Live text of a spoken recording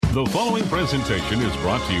The following presentation is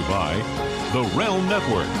brought to you by the Realm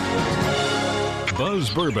Network. Buzz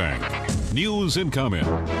Burbank, news and comment.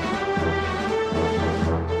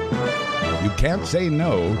 You can't say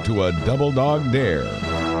no to a double dog dare.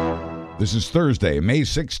 This is Thursday, May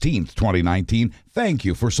 16th, 2019. Thank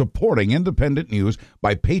you for supporting independent news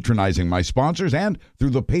by patronizing my sponsors and through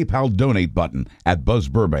the PayPal donate button at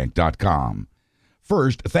buzzburbank.com.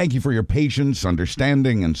 First, thank you for your patience,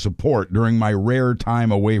 understanding, and support during my rare time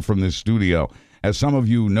away from this studio. As some of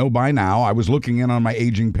you know by now, I was looking in on my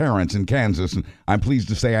aging parents in Kansas, and I'm pleased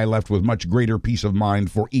to say I left with much greater peace of mind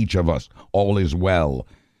for each of us. All is well.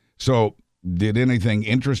 So, did anything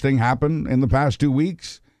interesting happen in the past 2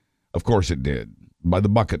 weeks? Of course it did, by the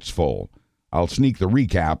buckets full. I'll sneak the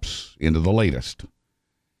recaps into the latest.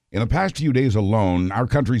 In the past few days alone, our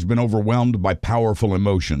country's been overwhelmed by powerful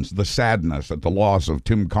emotions, the sadness at the loss of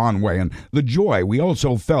Tim Conway and the joy we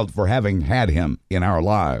also felt for having had him in our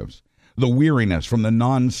lives, the weariness from the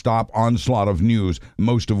non-stop onslaught of news,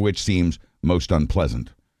 most of which seems most unpleasant,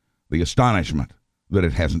 the astonishment that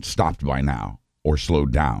it hasn't stopped by now or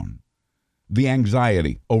slowed down, the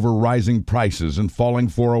anxiety over rising prices and falling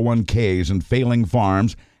 401ks and failing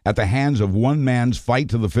farms at the hands of one man's fight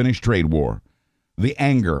to the finish trade war, the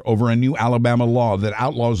anger over a new Alabama law that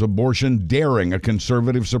outlaws abortion, daring a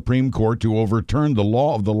conservative Supreme Court to overturn the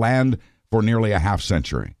law of the land for nearly a half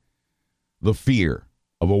century. The fear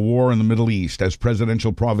of a war in the Middle East as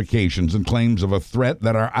presidential provocations and claims of a threat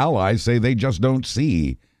that our allies say they just don't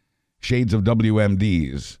see. Shades of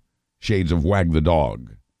WMDs, shades of wag the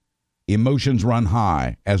dog. Emotions run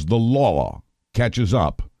high as the law catches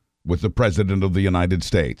up with the President of the United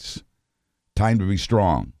States. Time to be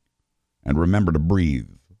strong. And remember to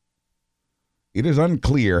breathe. It is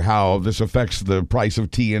unclear how this affects the price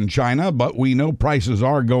of tea in China, but we know prices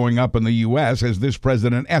are going up in the U.S. as this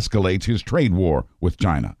president escalates his trade war with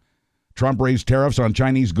China. Trump raised tariffs on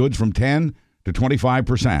Chinese goods from 10 to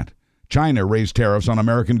 25%. China raised tariffs on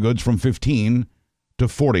American goods from 15 to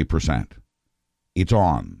 40%. It's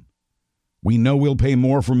on. We know we'll pay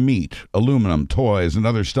more for meat, aluminum, toys, and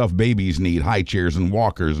other stuff babies need, high chairs and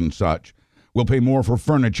walkers and such. We'll pay more for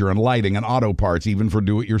furniture and lighting and auto parts, even for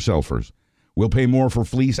do-it-yourselfers. We'll pay more for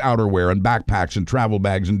fleece outerwear and backpacks and travel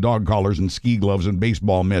bags and dog collars and ski gloves and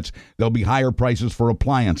baseball mitts. There'll be higher prices for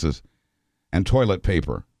appliances and toilet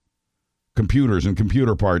paper, computers and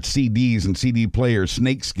computer parts, CDs and CD players,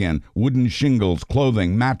 snakeskin, wooden shingles,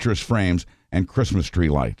 clothing, mattress frames, and Christmas tree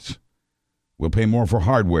lights. We'll pay more for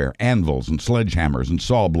hardware, anvils and sledgehammers and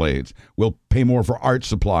saw blades. We'll pay more for art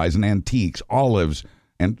supplies and antiques, olives,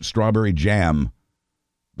 and strawberry jam.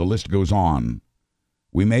 The list goes on.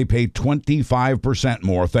 We may pay 25%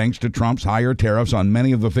 more thanks to Trump's higher tariffs on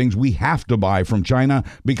many of the things we have to buy from China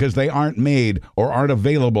because they aren't made or aren't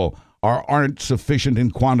available or aren't sufficient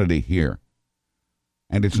in quantity here.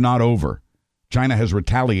 And it's not over. China has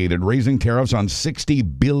retaliated, raising tariffs on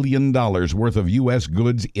 $60 billion worth of U.S.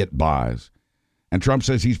 goods it buys. And Trump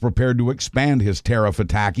says he's prepared to expand his tariff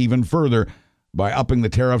attack even further by upping the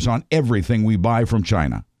tariffs on everything we buy from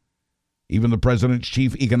China. Even the president's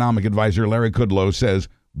chief economic advisor, Larry Kudlow, says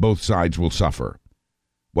both sides will suffer.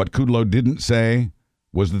 What Kudlow didn't say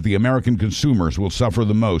was that the American consumers will suffer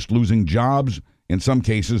the most, losing jobs in some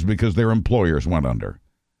cases because their employers went under.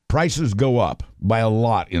 Prices go up by a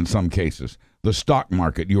lot in some cases. The stock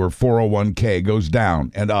market, your 401k, goes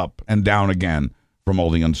down and up and down again from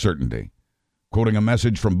all the uncertainty. Quoting a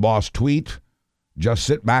message from Boss Tweet, just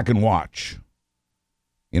sit back and watch.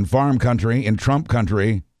 In farm country, in Trump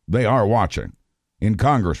country, they are watching. In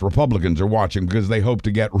Congress, Republicans are watching because they hope to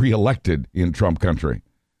get reelected in Trump country.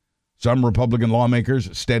 Some Republican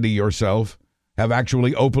lawmakers, steady yourself, have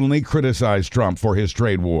actually openly criticized Trump for his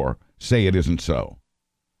trade war, say it isn't so.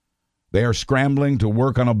 They are scrambling to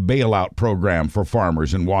work on a bailout program for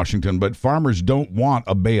farmers in Washington, but farmers don't want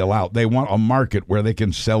a bailout. They want a market where they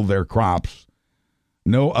can sell their crops.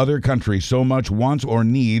 No other country so much wants or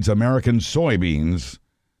needs American soybeans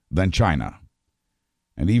than China.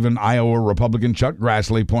 And even Iowa Republican Chuck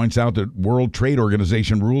Grassley points out that World Trade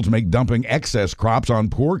Organization rules make dumping excess crops on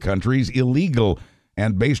poor countries illegal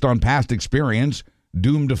and, based on past experience,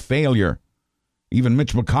 doomed to failure. Even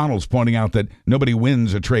Mitch McConnell's pointing out that nobody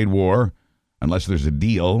wins a trade war unless there's a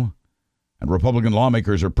deal. And Republican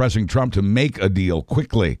lawmakers are pressing Trump to make a deal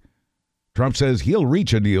quickly. Trump says he'll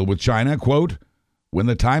reach a deal with China, quote, when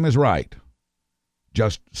the time is right.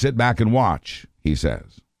 Just sit back and watch, he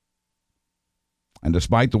says. And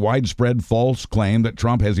despite the widespread false claim that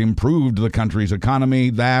Trump has improved the country's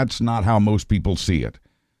economy, that's not how most people see it.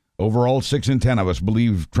 Overall, 6 in 10 of us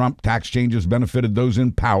believe Trump tax changes benefited those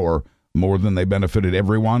in power more than they benefited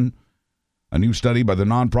everyone. A new study by the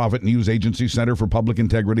nonprofit news agency Center for Public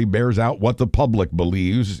Integrity bears out what the public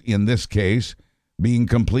believes, in this case, being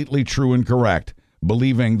completely true and correct,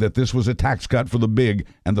 believing that this was a tax cut for the big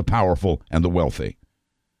and the powerful and the wealthy.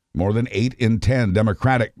 More than 8 in 10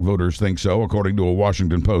 Democratic voters think so, according to a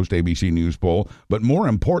Washington Post ABC News poll. But more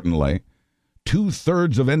importantly,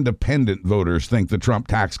 2/3 of independent voters think the Trump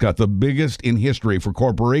tax cut, the biggest in history for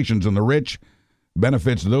corporations and the rich,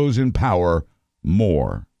 benefits those in power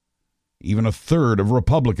more. Even 1/3 of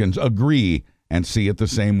Republicans agree and see it the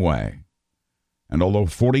same way. And although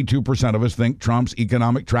 42% of us think Trump's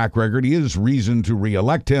economic track record is reason to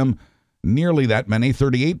re-elect him, nearly that many,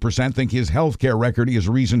 38%, think his health care record is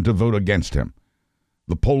reason to vote against him.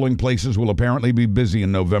 The polling places will apparently be busy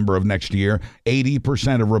in November of next year.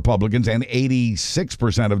 80% of Republicans and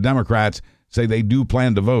 86% of Democrats say they do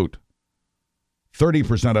plan to vote.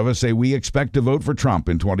 30% of us say we expect to vote for Trump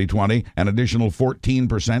in 2020. An additional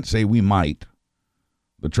 14% say we might.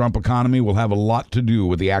 The Trump economy will have a lot to do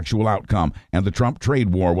with the actual outcome, and the Trump trade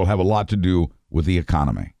war will have a lot to do with the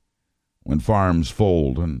economy. When farms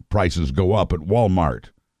fold and prices go up at Walmart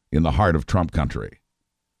in the heart of Trump country.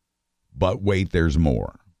 But wait, there's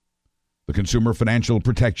more. The Consumer Financial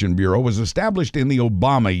Protection Bureau was established in the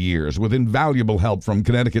Obama years with invaluable help from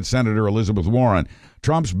Connecticut Senator Elizabeth Warren.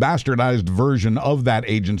 Trump's bastardized version of that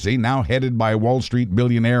agency, now headed by Wall Street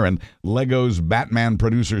billionaire and Lego's Batman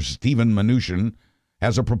producer Steven Mnuchin,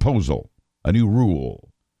 has a proposal, a new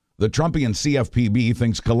rule. The Trumpian CFPB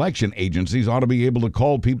thinks collection agencies ought to be able to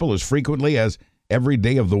call people as frequently as every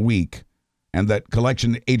day of the week, and that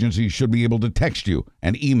collection agencies should be able to text you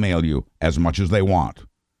and email you as much as they want.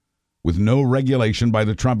 With no regulation by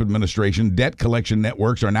the Trump administration, debt collection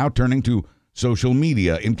networks are now turning to social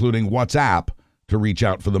media, including WhatsApp, to reach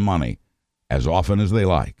out for the money as often as they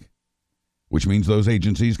like, which means those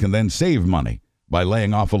agencies can then save money by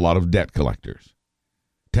laying off a lot of debt collectors.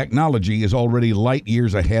 Technology is already light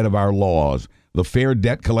years ahead of our laws. The Fair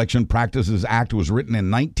Debt Collection Practices Act was written in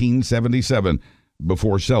 1977,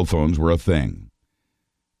 before cell phones were a thing.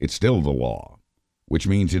 It's still the law, which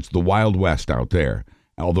means it's the Wild West out there.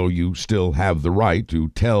 Although you still have the right to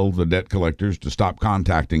tell the debt collectors to stop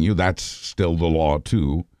contacting you, that's still the law,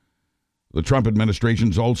 too. The Trump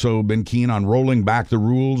administration's also been keen on rolling back the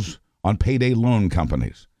rules on payday loan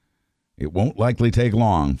companies. It won't likely take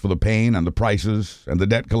long for the pain and the prices and the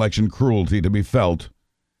debt collection cruelty to be felt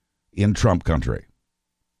in Trump country.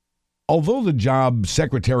 Although the job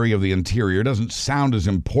Secretary of the Interior doesn't sound as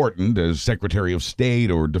important as Secretary of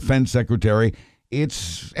State or Defense Secretary,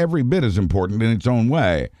 it's every bit as important in its own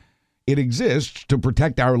way. It exists to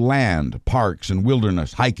protect our land, parks and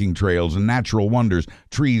wilderness, hiking trails and natural wonders,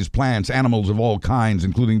 trees, plants, animals of all kinds,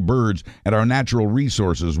 including birds, and our natural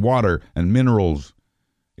resources, water and minerals.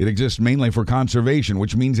 It exists mainly for conservation,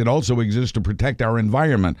 which means it also exists to protect our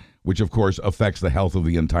environment, which of course affects the health of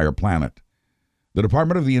the entire planet. The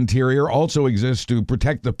Department of the Interior also exists to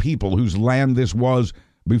protect the people whose land this was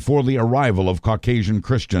before the arrival of Caucasian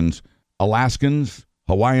Christians, Alaskans,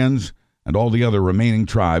 Hawaiians, and all the other remaining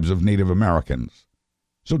tribes of Native Americans.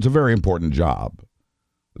 So it's a very important job.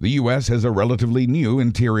 The U.S. has a relatively new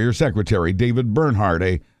Interior Secretary, David Bernhardt,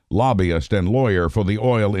 a lobbyist and lawyer for the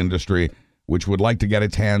oil industry, which would like to get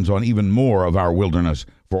its hands on even more of our wilderness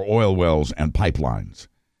for oil wells and pipelines.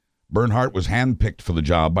 Bernhardt was handpicked for the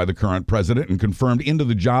job by the current president and confirmed into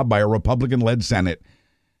the job by a Republican-led Senate.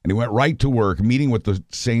 And he went right to work, meeting with the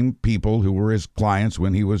same people who were his clients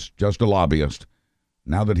when he was just a lobbyist.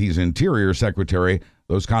 Now that he's Interior Secretary,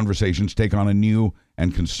 those conversations take on a new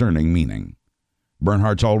and concerning meaning.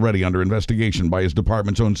 Bernhardt's already under investigation by his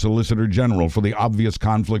department's own Solicitor General for the obvious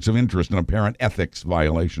conflicts of interest and apparent ethics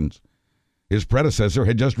violations. His predecessor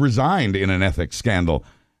had just resigned in an ethics scandal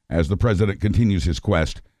as the president continues his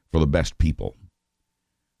quest for the best people.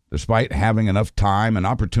 Despite having enough time and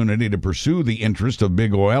opportunity to pursue the interest of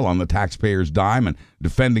big oil on the taxpayer's dime and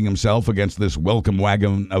defending himself against this welcome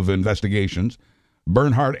wagon of investigations,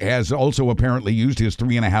 Bernhardt has also apparently used his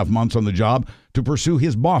 3.5 months on the job to pursue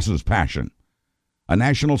his boss's passion, a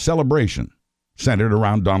national celebration centered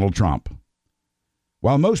around Donald Trump.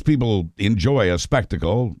 While most people enjoy a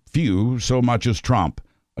spectacle, few so much as Trump,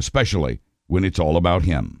 especially when it's all about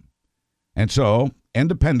him. And so,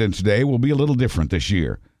 Independence Day will be a little different this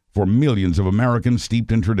year for millions of Americans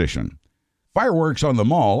steeped in tradition. Fireworks on the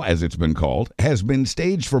Mall, as it's been called, has been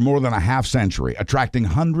staged for more than a half-century, attracting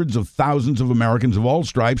hundreds of thousands of Americans of all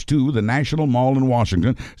stripes to the National Mall in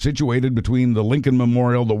Washington, situated between the Lincoln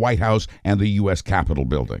Memorial, the White House, and the U.S. Capitol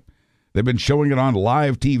building. They've been showing it on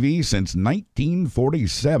live TV since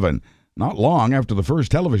 1947, not long after the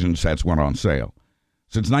first television sets went on sale.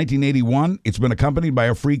 Since 1981, it's been accompanied by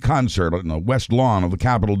a free concert on the west lawn of the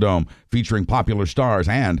Capitol Dome featuring popular stars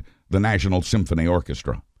and the National Symphony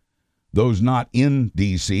Orchestra. Those not in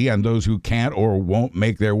D.C. and those who can't or won't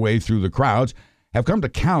make their way through the crowds have come to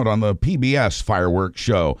count on the PBS fireworks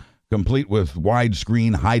show, complete with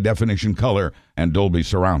widescreen high-definition color and Dolby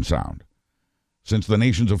surround sound. Since the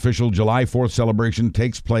nation's official July 4th celebration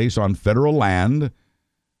takes place on federal land,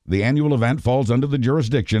 the annual event falls under the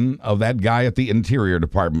jurisdiction of that guy at the Interior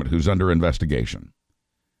Department who's under investigation.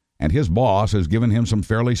 And his boss has given him some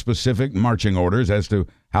fairly specific marching orders as to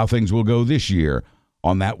how things will go this year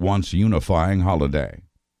on that once unifying holiday.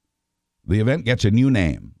 The event gets a new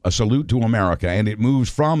name, a salute to America, and it moves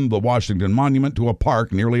from the Washington Monument to a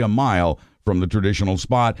park nearly a mile from the traditional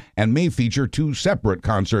spot and may feature two separate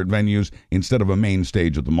concert venues instead of a main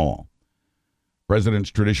stage at the mall. Presidents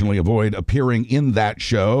traditionally avoid appearing in that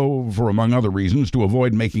show for, among other reasons, to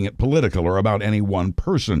avoid making it political or about any one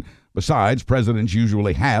person. Besides, presidents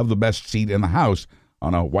usually have the best seat in the House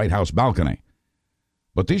on a White House balcony.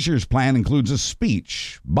 But this year's plan includes a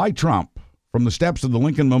speech by Trump from the steps of the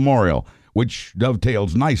Lincoln Memorial, which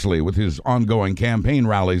dovetails nicely with his ongoing campaign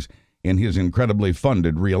rallies in his incredibly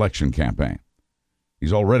funded re-election campaign.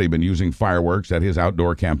 He's already been using fireworks at his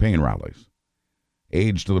outdoor campaign rallies.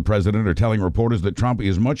 Aides to the president are telling reporters that Trump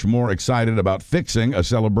is much more excited about fixing a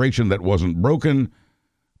celebration that wasn't broken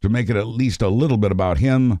to make it at least a little bit about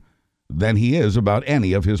him than he is about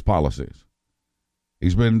any of his policies.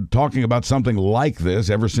 He's been talking about something like this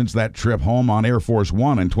ever since that trip home on Air Force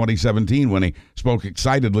One in 2017 when he spoke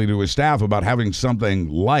excitedly to his staff about having something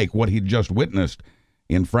like what he'd just witnessed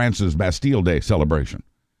in France's Bastille Day celebration.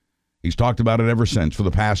 He's talked about it ever since for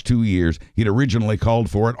the past 2 years. He'd originally called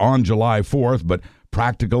for it on July 4th, but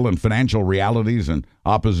practical and financial realities and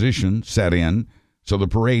opposition set in, so the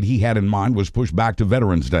parade he had in mind was pushed back to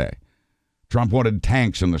Veterans Day. Trump wanted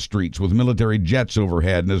tanks in the streets with military jets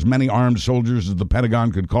overhead and as many armed soldiers as the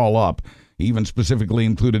Pentagon could call up. He even specifically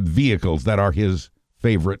included vehicles that are his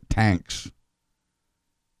favorite tanks.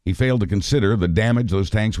 He failed to consider the damage those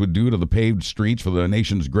tanks would do to the paved streets for the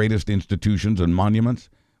nation's greatest institutions and monuments.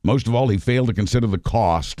 Most of all, he failed to consider the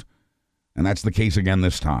cost, and that's the case again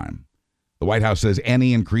this time. The White House says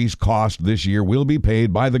any increased cost this year will be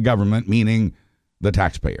paid by the government, meaning the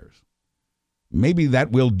taxpayers. Maybe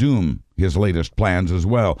that will doom his latest plans as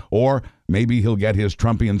well, or maybe he'll get his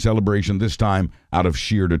Trumpian celebration this time out of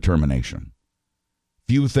sheer determination.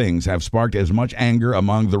 Few things have sparked as much anger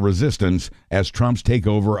among the resistance as Trump's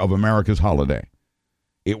takeover of America's holiday.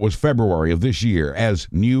 It was February of this year, as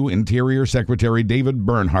new Interior Secretary David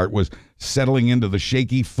Bernhardt was settling into the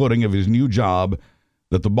shaky footing of his new job,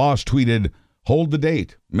 that the boss tweeted, "Hold the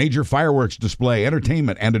date, major fireworks display,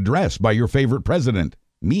 entertainment, and address by your favorite president,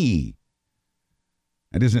 me."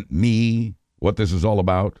 And isn't me what this is all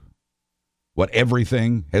about? What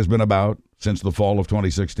everything has been about since the fall of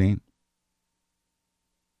 2016?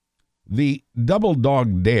 The double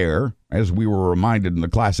dog dare, as we were reminded in the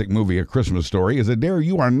classic movie A Christmas Story, is a dare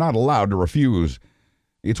you are not allowed to refuse.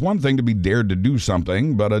 It's one thing to be dared to do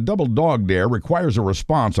something, but a double dog dare requires a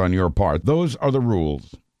response on your part. Those are the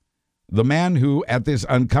rules. The man who, at this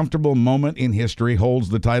uncomfortable moment in history, holds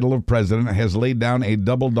the title of president has laid down a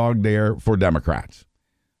double dog dare for Democrats.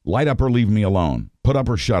 Light up or leave me alone. Put up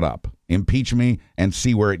or shut up. Impeach me and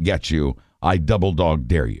see where it gets you. I double dog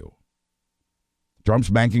dare you.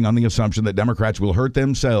 Trump's banking on the assumption that Democrats will hurt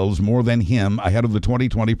themselves more than him ahead of the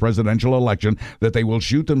 2020 presidential election, that they will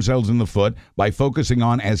shoot themselves in the foot by focusing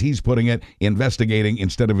on, as he's putting it, investigating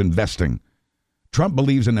instead of investing. Trump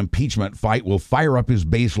believes an impeachment fight will fire up his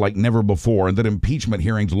base like never before, and that impeachment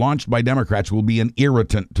hearings launched by Democrats will be an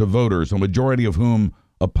irritant to voters, a majority of whom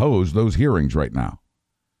oppose those hearings right now.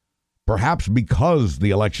 Perhaps because the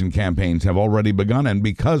election campaigns have already begun and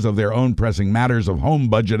because of their own pressing matters of home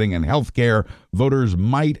budgeting and health care, voters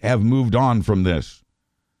might have moved on from this.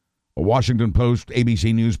 A Washington Post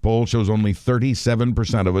ABC News poll shows only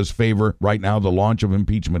 37% of us favor right now the launch of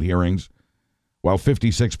impeachment hearings, while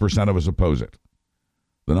 56% of us oppose it.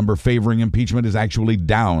 The number favoring impeachment is actually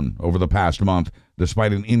down over the past month,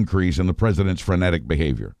 despite an increase in the president's frenetic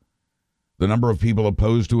behavior. The number of people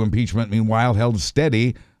opposed to impeachment, meanwhile, held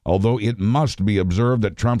steady, although it must be observed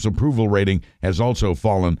that Trump's approval rating has also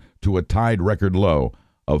fallen to a tied record low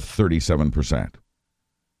of 37%.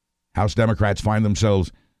 House Democrats find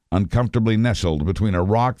themselves uncomfortably nestled between a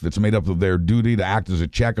rock that's made up of their duty to act as a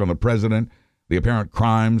check on the president, the apparent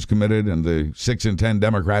crimes committed, and the 6 in 10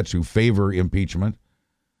 Democrats who favor impeachment,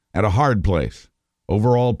 and a hard place,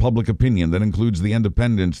 overall public opinion that includes the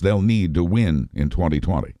independents they'll need to win in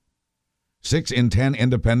 2020. 6 in 10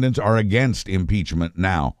 independents are against impeachment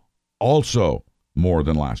now. Also, more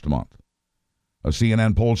than last month. A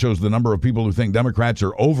CNN poll shows the number of people who think Democrats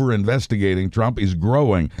are over-investigating Trump is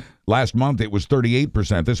growing. Last month, it was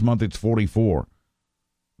 38%. This month, it's 44%.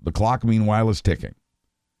 The clock, meanwhile, is ticking.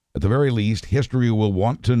 At the very least, history will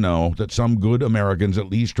want to know that some good Americans at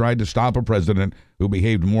least tried to stop a president who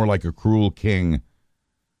behaved more like a cruel king.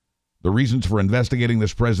 The reasons for investigating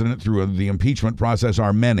this president through the impeachment process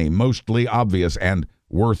are many, mostly obvious and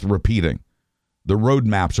worth repeating. The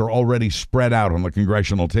roadmaps are already spread out on the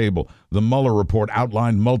congressional table. The Mueller report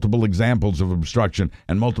outlined multiple examples of obstruction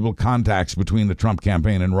and multiple contacts between the Trump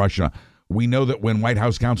campaign and Russia. We know that when White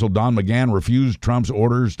House counsel Don McGahn refused Trump's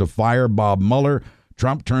orders to fire Bob Mueller,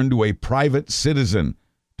 Trump turned to a private citizen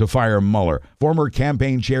to fire Mueller, former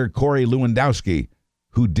campaign chair Corey Lewandowski,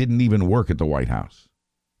 who didn't even work at the White House.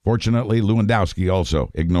 Fortunately, Lewandowski also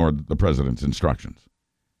ignored the president's instructions.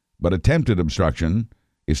 But attempted obstruction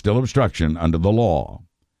is still obstruction under the law.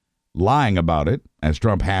 Lying about it, as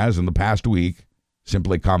Trump has in the past week,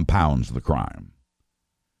 simply compounds the crime.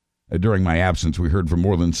 During my absence, we heard from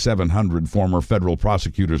more than 700 former federal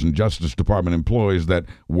prosecutors and Justice Department employees that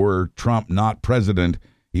were Trump not president,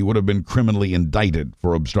 he would have been criminally indicted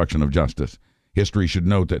for obstruction of justice. History should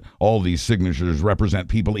note that all these signatures represent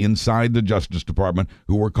people inside the Justice Department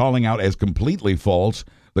who were calling out as completely false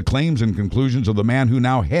the claims and conclusions of the man who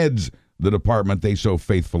now heads the department they so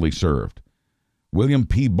faithfully served. William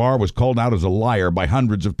P. Barr was called out as a liar by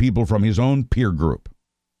hundreds of people from his own peer group.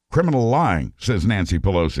 Criminal lying, says Nancy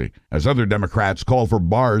Pelosi, as other Democrats call for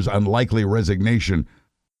Barr's unlikely resignation.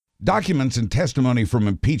 Documents and testimony from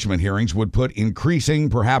impeachment hearings would put increasing,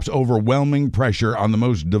 perhaps overwhelming pressure on the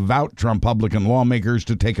most devout Trumpublican lawmakers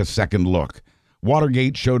to take a second look.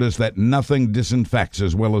 Watergate showed us that nothing disinfects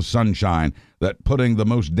as well as sunshine, that putting the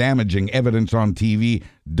most damaging evidence on TV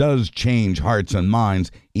does change hearts and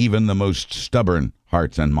minds, even the most stubborn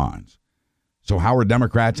hearts and minds. So how are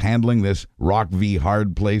Democrats handling this rock v.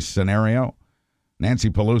 hard place scenario? Nancy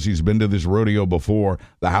Pelosi's been to this rodeo before.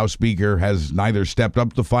 The House Speaker has neither stepped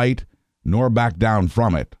up the fight nor backed down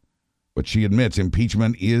from it. But she admits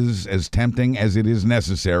impeachment is as tempting as it is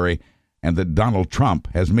necessary, and that Donald Trump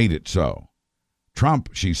has made it so. Trump,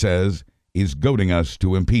 she says, is goading us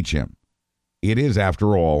to impeach him. It is,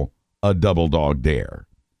 after all, a double dog dare.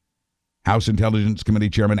 House Intelligence Committee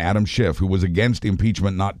Chairman Adam Schiff, who was against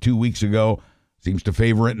impeachment not 2 weeks ago, seems to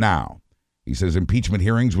favor it now. He says impeachment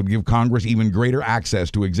hearings would give Congress even greater access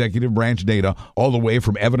to executive branch data, all the way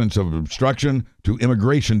from evidence of obstruction to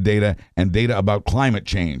immigration data and data about climate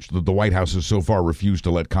change that the White House has so far refused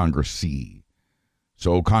to let Congress see.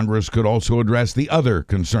 So Congress could also address the other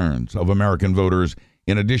concerns of American voters,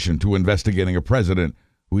 in addition to investigating a president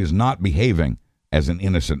who is not behaving as an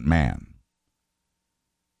innocent man.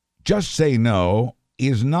 Just say no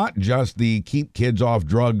is not just the keep kids off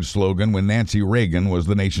drugs slogan when Nancy Reagan was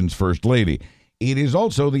the nation's first lady. It is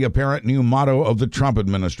also the apparent new motto of the Trump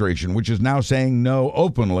administration, which is now saying no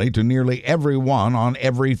openly to nearly everyone on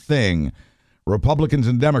everything. Republicans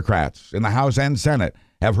and Democrats in the House and Senate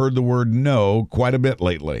have heard the word no quite a bit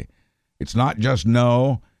lately. It's not just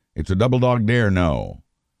no, it's a double dog dare no.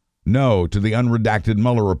 No to the unredacted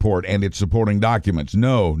Mueller report and its supporting documents.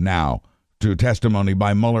 No now to testimony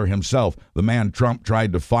by Mueller himself. The man Trump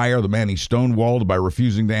tried to fire, the man he stonewalled by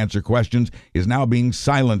refusing to answer questions, is now being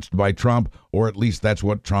silenced by Trump, or at least that's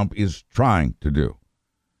what Trump is trying to do.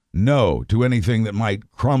 No to anything that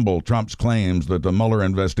might crumble Trump's claims that the Mueller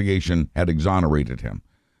investigation had exonerated him.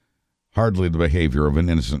 Hardly the behavior of an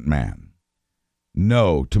innocent man.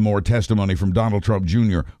 No to more testimony from Donald Trump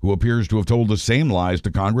Jr., who appears to have told the same lies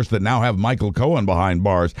to Congress that now have Michael Cohen behind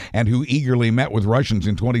bars, and who eagerly met with Russians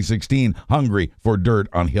in 2016, hungry for dirt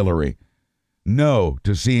on Hillary. No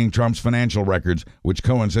to seeing Trump's financial records, which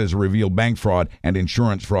Cohen says reveal bank fraud and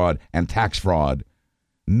insurance fraud and tax fraud.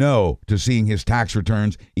 No to seeing his tax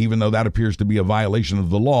returns, even though that appears to be a violation of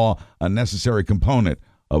the law, a necessary component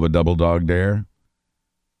of a double dog dare.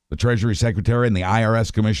 The Treasury Secretary and the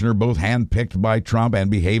IRS Commissioner, both handpicked by Trump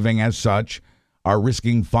and behaving as such, are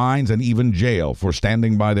risking fines and even jail for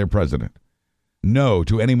standing by their president. No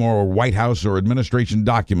to any more White House or administration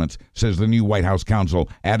documents, says the new White House counsel,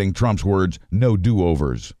 adding Trump's words, no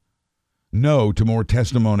do-overs. No to more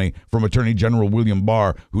testimony from Attorney General William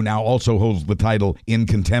Barr, who now also holds the title in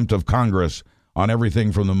contempt of Congress, on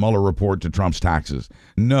everything from the Mueller report to Trump's taxes.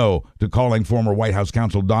 No to calling former White House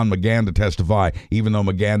counsel Don McGahn to testify, even though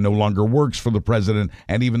McGahn no longer works for the president,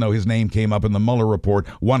 and even though his name came up in the Mueller report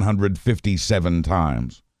 157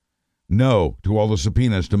 times. No to all the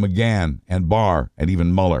subpoenas to McGahn and Barr and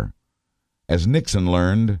even Mueller. As Nixon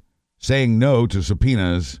learned, saying no to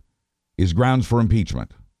subpoenas is grounds for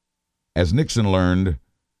impeachment. As Nixon learned,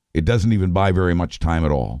 It doesn't even buy very much time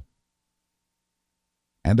at all.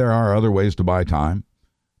 And there are other ways to buy time.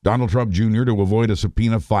 Donald Trump Jr., to avoid a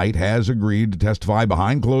subpoena fight, has agreed to testify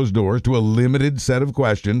behind closed doors to a limited set of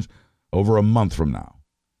questions over a month from now.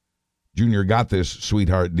 Jr. got this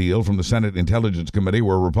sweetheart deal from the Senate Intelligence Committee,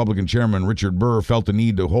 where Republican Chairman Richard Burr felt the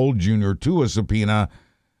need to hold Jr. to a subpoena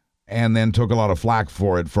and then took a lot of flack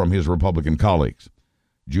for it from his Republican colleagues.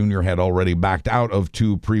 Jr. had already backed out of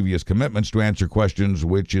 2 previous commitments to answer questions,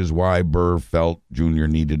 which is why Burr felt Jr.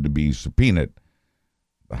 needed to be subpoenaed.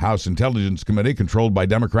 The House Intelligence Committee, controlled by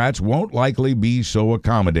Democrats, won't likely be so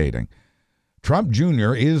accommodating. Trump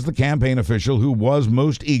Jr. is the campaign official who was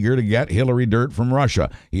most eager to get Hillary dirt from Russia.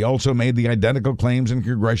 He also made the identical claims in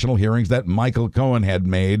congressional hearings that Michael Cohen had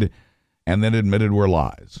made and then admitted were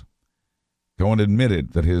lies. Cohen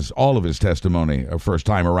admitted that all of his testimony a first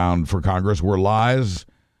time around for Congress were lies,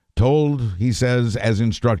 told, he says, as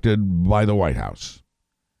instructed by the White House.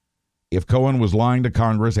 If Cohen was lying to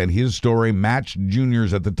Congress and his story matched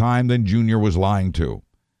Jr.'s at the time, then Jr. was lying too.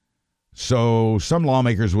 So some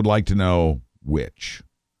lawmakers would like to know which.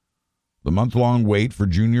 The month-long wait for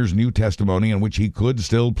Jr.'s new testimony, in which he could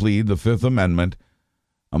still plead the Fifth Amendment,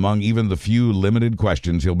 among even the few limited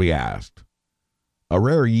questions he'll be asked. A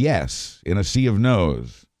rare yes in a sea of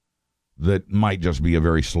no's that might just be a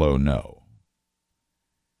very slow no.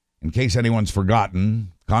 In case anyone's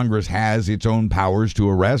forgotten, Congress has its own powers to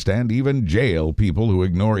arrest and even jail people who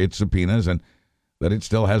ignore its subpoenas, and that it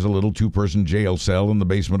still has a little 2-person jail cell in the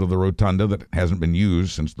basement of the rotunda that hasn't been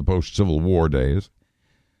used since the post-Civil War days.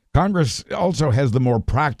 Congress also has the more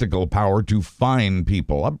practical power to fine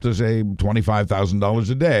people up to, say,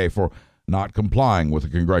 $25,000 a day for not complying with a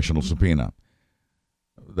congressional subpoena.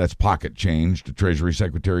 That's pocket change to Treasury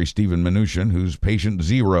Secretary Steven Mnuchin, who's patient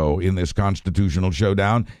zero in this constitutional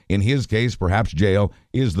showdown. In his case, perhaps jail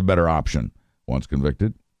is the better option, once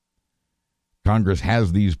convicted. Congress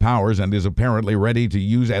has these powers and is apparently ready to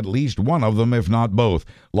use at least one of them, if not both.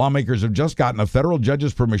 Lawmakers have just gotten a federal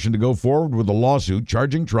judge's permission to go forward with a lawsuit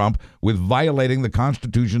charging Trump with violating the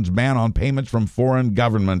Constitution's ban on payments from foreign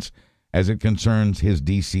governments as it concerns his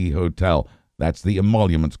D.C. hotel. That's the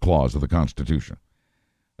emoluments clause of the Constitution.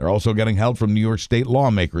 They're also getting help from New York state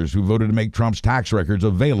lawmakers who voted to make Trump's tax records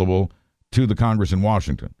available to the Congress in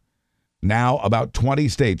Washington. Now, about 20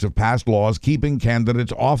 states have passed laws keeping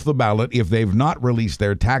candidates off the ballot if they've not released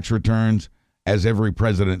their tax returns, as every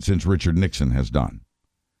president since Richard Nixon has done.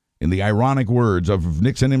 In the ironic words of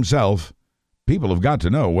Nixon himself, people have got to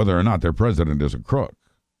know whether or not their president is a crook.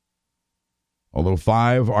 Although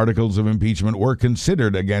 5 articles of impeachment were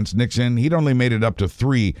considered against Nixon, he'd only made it up to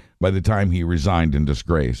 3 by the time he resigned in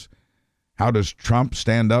disgrace. How does Trump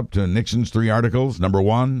stand up to Nixon's 3 articles? Number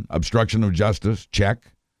 1, obstruction of justice,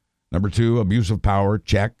 check. Number 2, abuse of power,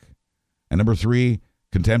 check. And number 3,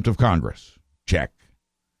 contempt of Congress, check.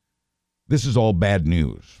 This is all bad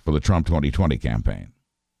news for the Trump 2020 campaign.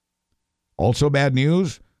 Also bad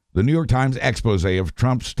news, the New York Times expose of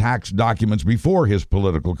Trump's tax documents before his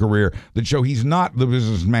political career that show he's not the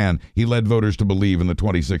businessman he led voters to believe in the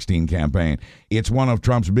 2016 campaign. It's one of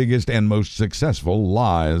Trump's biggest and most successful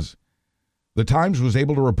lies. The Times was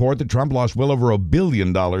able to report that Trump lost well over $1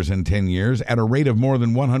 billion in 10 years at a rate of more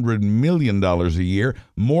than $100 million a year,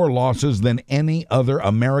 more losses than any other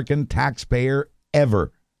American taxpayer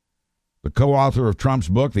ever. The co-author of Trump's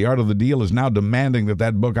book, The Art of the Deal, is now demanding that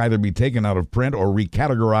that book either be taken out of print or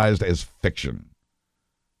recategorized as fiction.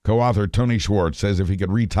 Co-author Tony Schwartz says if he could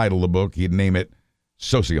retitle the book, he'd name it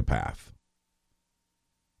Sociopath.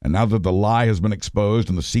 And now that the lie has been exposed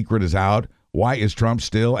and the secret is out, why is Trump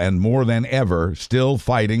still, and more than ever, still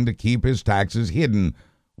fighting to keep his taxes hidden?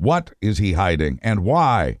 What is he hiding, and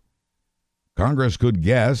why? Congress could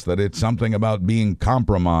guess that it's something about being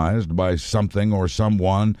compromised by something or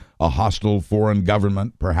someone, a hostile foreign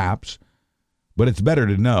government, perhaps. But it's better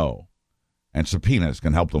to know, and subpoenas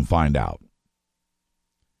can help them find out.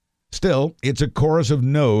 Still, it's a chorus of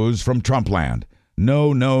no's from Trumpland.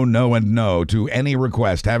 No, no, no, and no to any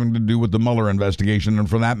request having to do with the Mueller investigation, and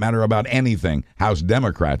for that matter about anything House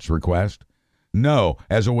Democrats request. No,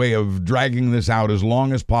 as a way of dragging this out as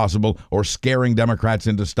long as possible or scaring Democrats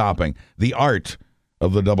into stopping. The art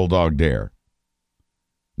of the double dog dare.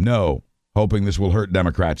 No, hoping this will hurt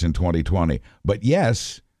Democrats in 2020. But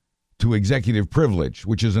yes, to executive privilege,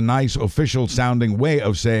 which is a nice official-sounding way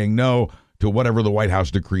of saying no to whatever the White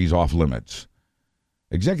House decrees off limits.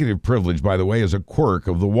 Executive privilege, by the way, is a quirk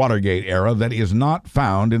of the Watergate era that is not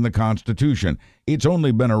found in the Constitution. It's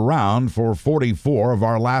only been around for 44 of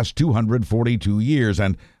our last 242 years,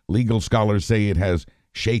 and legal scholars say it has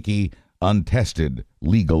shaky, untested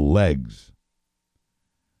legal legs.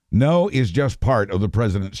 No is just part of the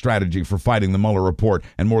president's strategy for fighting the Mueller report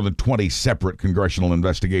and more than 20 separate congressional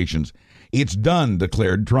investigations. It's done,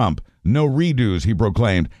 declared Trump. No redos, he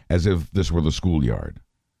proclaimed, as if this were the schoolyard.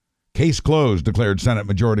 Case closed, declared Senate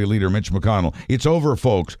Majority Leader Mitch McConnell. It's over,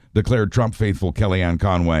 folks, declared Trump faithful Kellyanne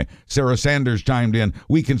Conway. Sarah Sanders chimed in,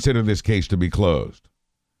 we consider this case to be closed.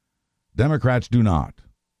 Democrats do not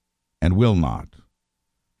and will not.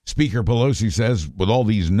 Speaker Pelosi says with all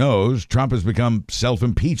these no's, Trump has become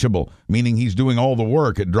self-impeachable, meaning he's doing all the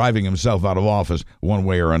work at driving himself out of office one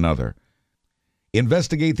way or another.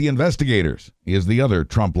 Investigate the investigators is the other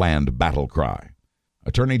Trumpland battle cry.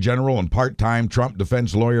 Attorney General and part-time Trump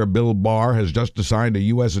defense lawyer Bill Barr has just assigned a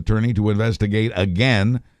U.S. attorney to investigate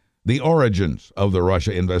again the origins of the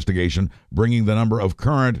Russia investigation, bringing the number of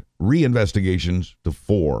current reinvestigations to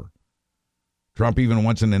 4. Trump even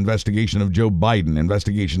wants an investigation of Joe Biden,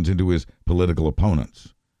 investigations into his political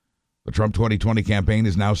opponents. The Trump 2020 campaign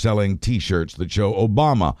is now selling T-shirts that show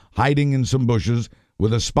Obama hiding in some bushes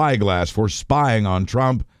with a spyglass for spying on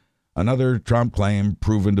Trump, another Trump claim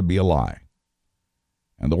proven to be a lie.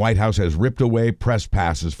 And the White House has ripped away press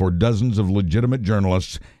passes for dozens of legitimate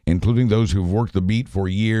journalists, including those who've worked the beat for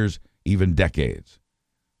years, even decades.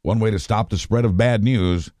 One way to stop the spread of bad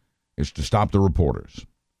news is to stop the reporters.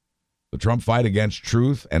 The Trump fight against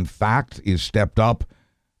truth and fact is stepped up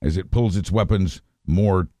as it pulls its weapons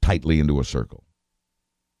more tightly into a circle.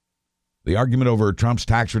 The argument over Trump's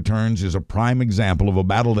tax returns is a prime example of a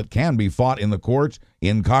battle that can be fought in the courts,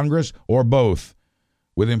 in Congress, or both.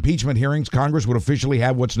 With impeachment hearings, Congress would officially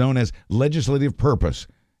have what's known as legislative purpose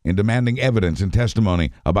in demanding evidence and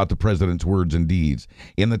testimony about the president's words and deeds.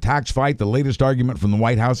 In the tax fight, the latest argument from the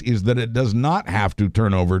White House is that it does not have to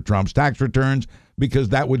turn over Trump's tax returns because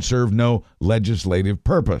that would serve no legislative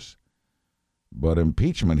purpose. But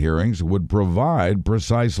impeachment hearings would provide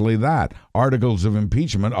precisely that. Articles of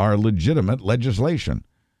impeachment are legitimate legislation.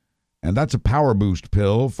 And that's a power boost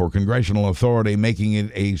pill for congressional authority, making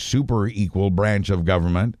it a super equal branch of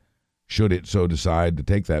government, should it so decide to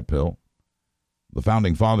take that pill. The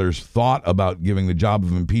Founding Fathers thought about giving the job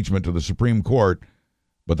of impeachment to the Supreme Court,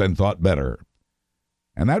 but then thought better.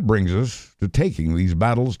 And that brings us to taking these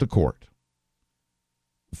battles to court.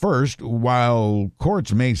 First, while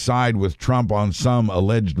courts may side with Trump on some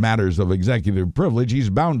alleged matters of executive privilege, he's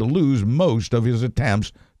bound to lose most of his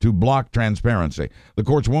attempts to block transparency. The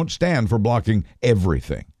courts won't stand for blocking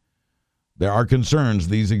everything. There are concerns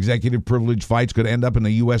these executive privilege fights could end up in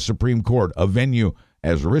the U.S. Supreme Court, a venue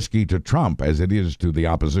as risky to Trump as it is to the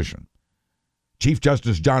opposition. Chief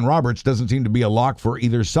Justice John Roberts doesn't seem to be a lock for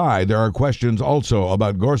either side. There are questions also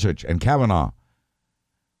about Gorsuch and Kavanaugh.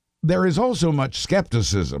 There is also much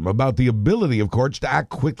skepticism about the ability of courts to act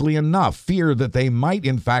quickly enough, fear that they might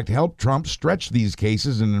in fact help Trump stretch these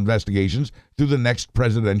cases and investigations through the next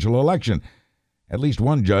presidential election. At least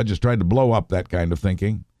one judge has tried to blow up that kind of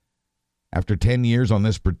thinking. After 10 years on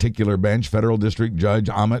this particular bench, Federal District Judge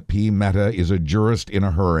Amit P. Mehta is a jurist in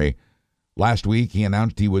a hurry. Last week, he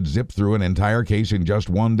announced he would zip through an entire case in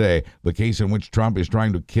just one day, the case in which Trump is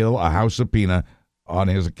trying to kill a House subpoena on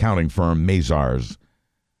his accounting firm, Mazars.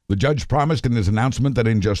 The judge promised in his announcement that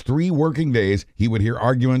in just 3 working days, he would hear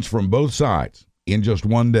arguments from both sides in just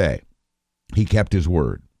one day. He kept his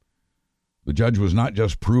word. The judge was not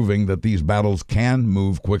just proving that these battles can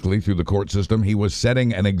move quickly through the court system, he was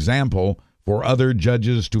setting an example for other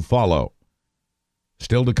judges to follow.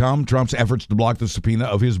 Still to come, Trump's efforts to block the subpoena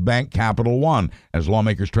of his bank Capital One as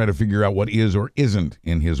lawmakers try to figure out what is or isn't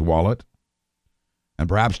in his wallet. And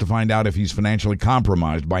perhaps to find out if he's financially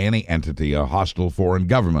compromised by any entity, a hostile foreign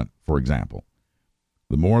government, for example.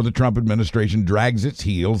 The more the Trump administration drags its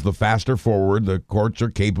heels, the faster forward the courts are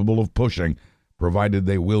capable of pushing, provided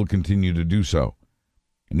they will continue to do so.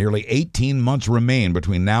 Nearly 18 months remain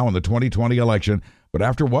between now and the 2020 election, but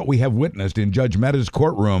after what we have witnessed in Judge Mehta's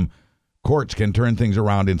courtroom, courts can turn things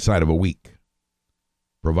around inside of a week,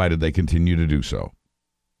 provided they continue to do so.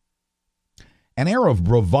 An air of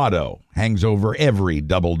bravado hangs over every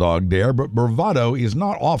double dog dare, but bravado is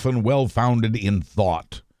not often well-founded in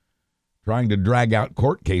thought. Trying to drag out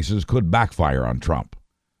court cases could backfire on Trump.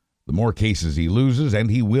 The more cases he loses, and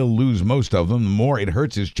he will lose most of them, the more it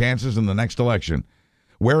hurts his chances in the next election.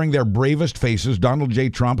 Wearing their bravest faces, Donald J.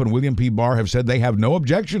 Trump and William P. Barr have said they have no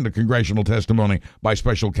objection to congressional testimony by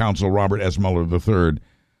Special Counsel Robert S. Mueller III.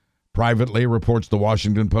 Privately, reports the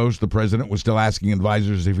Washington Post, the president was still asking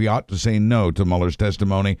advisors if he ought to say no to Mueller's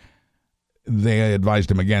testimony. They advised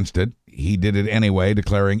him against it. He did it anyway,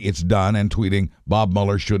 declaring it's done and tweeting Bob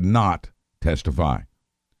Mueller should not testify.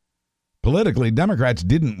 Politically, Democrats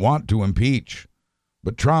didn't want to impeach,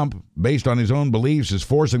 but Trump, based on his own beliefs, is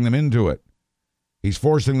forcing them into it. He's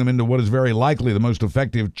forcing them into what is very likely the most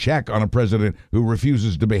effective check on a president who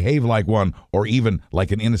refuses to behave like one or even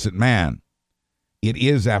like an innocent man. It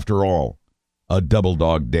is, after all, a double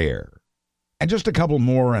dog dare. And just a couple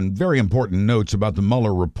more and very important notes about the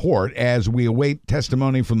Mueller report as we await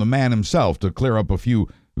testimony from the man himself to clear up a few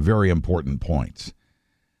very important points.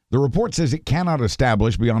 The report says it cannot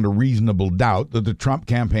establish beyond a reasonable doubt that the Trump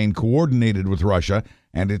campaign coordinated with Russia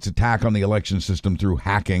and its attack on the election system through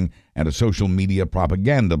hacking and a social media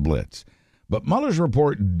propaganda blitz. But Mueller's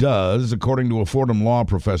report does, according to a Fordham law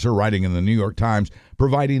professor writing in the New York Times,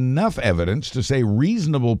 provide enough evidence to say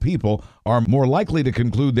reasonable people are more likely to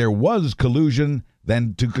conclude there was collusion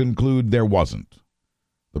than to conclude there wasn't.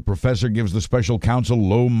 The professor gives the special counsel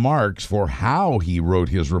low marks for how he wrote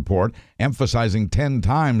his report, emphasizing 10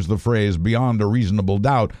 times the phrase beyond a reasonable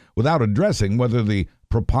doubt without addressing whether the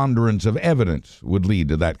preponderance of evidence would lead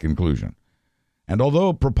to that conclusion. And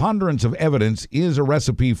although preponderance of evidence is a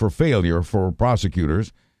recipe for failure for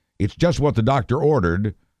prosecutors, it's just what the doctor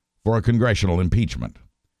ordered for a congressional impeachment.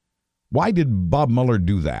 Why did Bob Mueller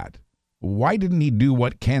do that? Why didn't he do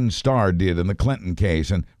what Ken Starr did in the Clinton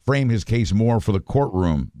case and frame his case more for the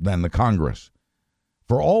courtroom than the Congress?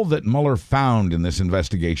 For all that Mueller found in this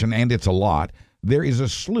investigation, and it's a lot, there is a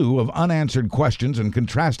slew of unanswered questions and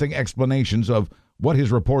contrasting explanations of what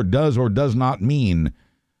his report does or does not mean.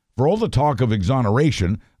 For all the talk of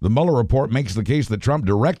exoneration, the Mueller report makes the case that Trump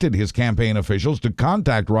directed his campaign officials to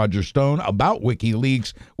contact Roger Stone about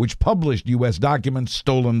WikiLeaks, which published U.S. documents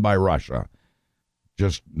stolen by Russia.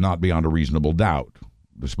 Just not beyond a reasonable doubt,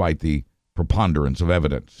 despite the preponderance of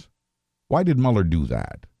evidence. Why did Mueller do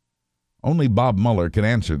that? Only Bob Mueller can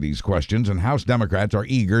answer these questions, and House Democrats are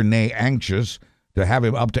eager, nay anxious, to have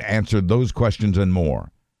him up to answer those questions and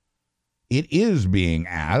more. It is being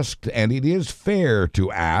asked, and it is fair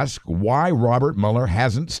to ask, why Robert Mueller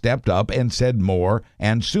hasn't stepped up and said more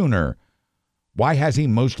and sooner. Why has he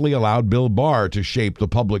mostly allowed Bill Barr to shape the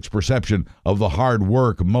public's perception of the hard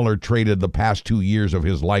work Mueller traded the past 2 years of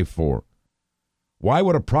his life for? Why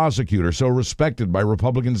would a prosecutor so respected by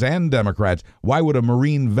Republicans and Democrats, why would a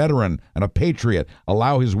Marine veteran and a patriot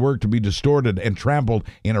allow his work to be distorted and trampled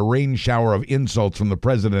in a rain shower of insults from the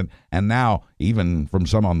president and now even from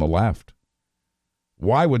some on the left?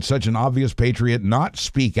 Why would such an obvious patriot not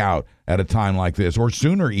speak out at a time like this, or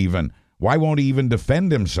sooner even? Why won't he even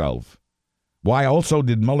defend himself? Why also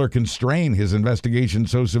did Mueller constrain his investigation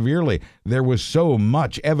so severely? There was so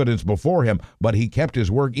much evidence before him, but he kept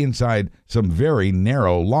his work inside some very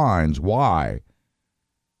narrow lines. Why?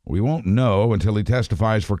 We won't know until he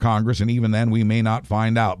testifies for Congress, and even then we may not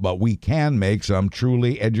find out, but we can make some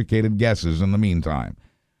truly educated guesses in the meantime.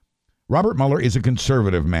 Robert Mueller is a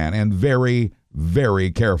conservative man and very,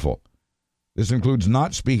 very careful. This includes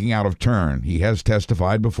not speaking out of turn. He has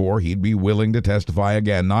testified before. He'd be willing to testify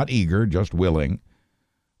again, not eager, just willing.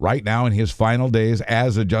 Right now, in his final days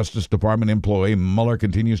as a Justice Department employee, Mueller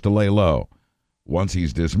continues to lay low. Once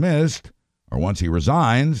he's dismissed, or once he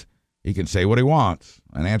resigns, he can say what he wants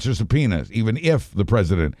and answer subpoenas, even if the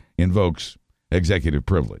president invokes executive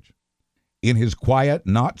privilege. In his quiet,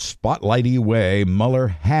 not spotlighty way, Mueller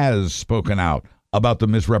has spoken out about the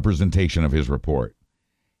misrepresentation of his report.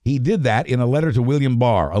 He did that in a letter to William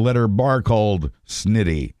Barr, a letter Barr called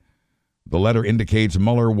snitty. The letter indicates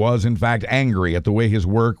Mueller was, in fact, angry at the way his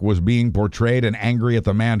work was being portrayed and angry at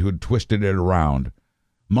the man who'd twisted it around.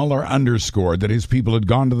 Mueller underscored that his people had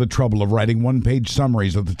gone to the trouble of writing one-page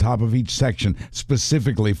summaries at the top of each section,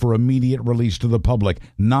 specifically for immediate release to the public,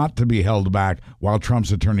 not to be held back while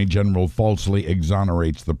Trump's attorney general falsely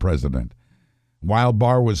exonerates the president. While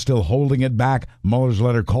Barr was still holding it back, Mueller's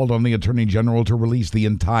letter called on the Attorney General to release the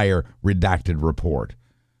entire redacted report.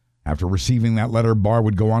 After receiving that letter, Barr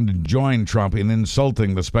would go on to join Trump in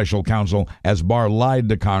insulting the special counsel as Barr lied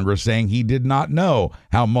to Congress, saying he did not know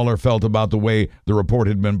how Mueller felt about the way the report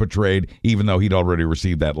had been portrayed, even though he'd already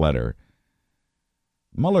received that letter.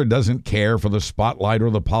 Mueller doesn't care for the spotlight or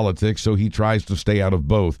the politics, so he tries to stay out of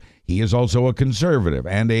both. He is also a conservative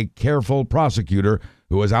and a careful prosecutor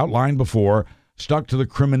who, as outlined before, stuck to the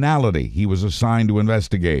criminality he was assigned to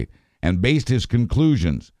investigate and based his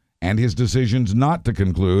conclusions and his decisions not to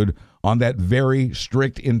conclude on that very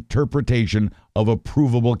strict interpretation of a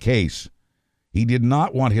provable case. He did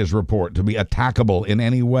not want his report to be attackable in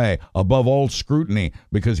any way, above all scrutiny,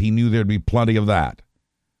 because he knew there'd be plenty of that.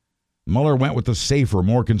 Mueller went with the safer,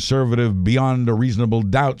 more conservative, beyond a reasonable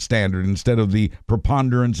doubt standard instead of the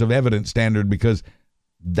preponderance of evidence standard because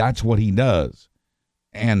that's what he does.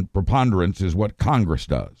 And preponderance is what Congress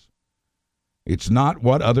does. It's not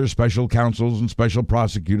what other special counsels and special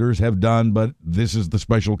prosecutors have done, but this is the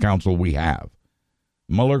special counsel we have.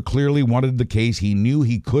 Mueller clearly wanted the case he knew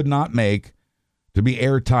he could not make to be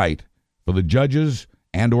airtight for the judges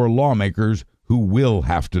and or lawmakers who will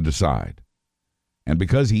have to decide. And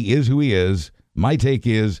because he is who he is, my take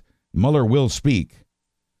is Mueller will speak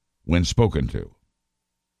when spoken to.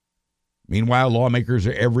 Meanwhile, lawmakers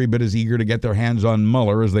are every bit as eager to get their hands on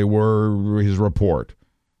Mueller as they were his report,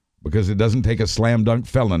 because it doesn't take a slam-dunk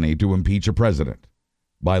felony to impeach a president.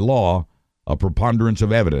 By law, a preponderance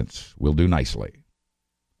of evidence will do nicely.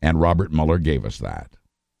 And Robert Mueller gave us that.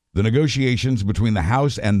 The negotiations between the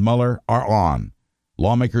House and Mueller are on.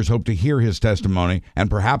 Lawmakers hope to hear his testimony and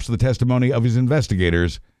perhaps the testimony of his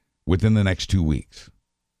investigators within the next 2 weeks.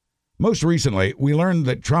 Most recently, we learned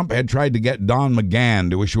that Trump had tried to get Don McGahn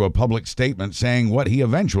to issue a public statement saying what he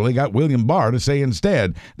eventually got William Barr to say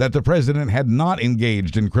instead, that the president had not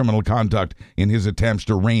engaged in criminal conduct in his attempts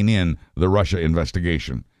to rein in the Russia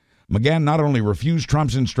investigation. McGahn not only refused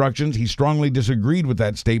Trump's instructions, he strongly disagreed with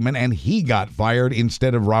that statement, and he got fired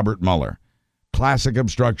instead of Robert Mueller. Classic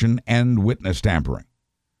obstruction and witness tampering.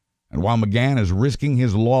 And while McGahn is risking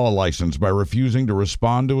his law license by refusing to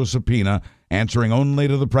respond to a subpoena, answering only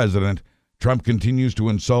to the president, Trump continues to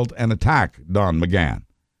insult and attack Don McGahn.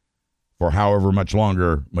 For however much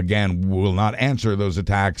longer McGahn will not answer those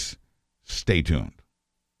attacks, stay tuned.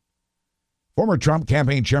 Former Trump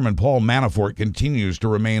campaign chairman Paul Manafort continues to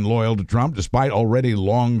remain loyal to Trump despite already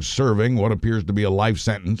long serving what appears to be a life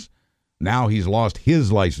sentence. Now he's lost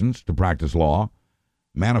his license to practice law.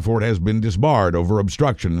 Manafort has been disbarred over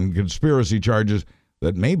obstruction and conspiracy charges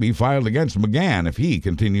that may be filed against McGahn if he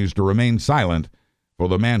continues to remain silent for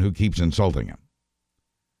the man who keeps insulting him.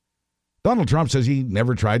 Donald Trump says he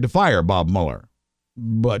never tried to fire Bob Mueller,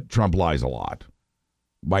 but Trump lies a lot.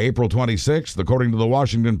 By April 26th, according to the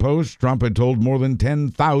Washington Post, Trump had told more than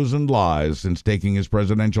 10,000 lies since taking his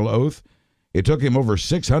presidential oath. It took him over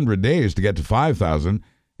 600 days to get to 5,000.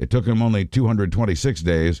 It took him only 226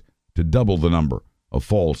 days to double the number of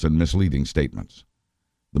false and misleading statements.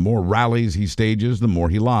 The more rallies he stages, the more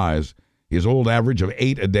he lies. His old average of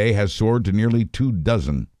 8 a day has soared to nearly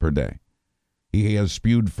 24 per day. He has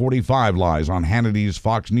spewed 45 lies on Hannity's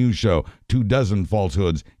Fox News show, 24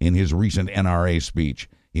 falsehoods in his recent NRA speech.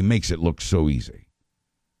 He makes it look so easy.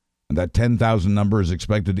 And that 10,000 number is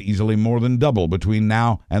expected to easily more than double between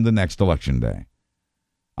now and the next election day.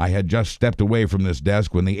 I had just stepped away from this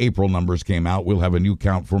desk when the April numbers came out. We'll have a new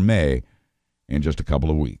count for May in just a couple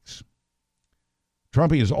of weeks.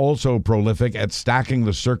 Trump is also prolific at stacking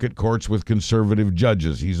the circuit courts with conservative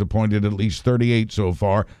judges. He's appointed at least 38 so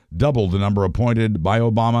far, double the number appointed by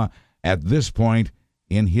Obama at this point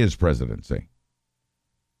in his presidency.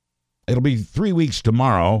 It'll be 3 weeks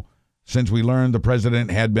tomorrow since we learned the president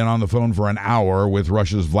had been on the phone for an hour with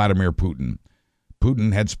Russia's Vladimir Putin.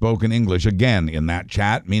 Putin had spoken English again in that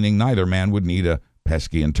chat, meaning neither man would need a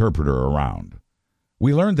pesky interpreter around.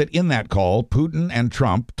 We learned that in that call, Putin and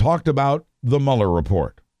Trump talked about the Mueller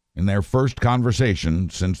report in their first conversation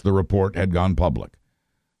since the report had gone public.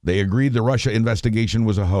 They agreed the Russia investigation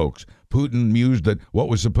was a hoax. Putin mused that what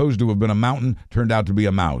was supposed to have been a mountain turned out to be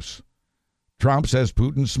a mouse. Trump says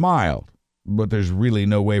Putin smiled, but there's really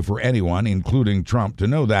no way for anyone, including Trump, to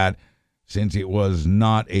know that since it was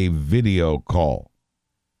not a video call.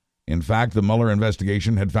 In fact, the Mueller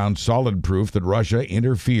investigation had found solid proof that Russia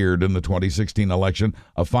interfered in the 2016 election,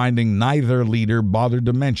 a finding neither leader bothered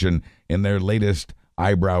to mention in their latest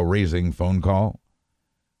eyebrow-raising phone call.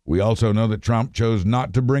 We also know that Trump chose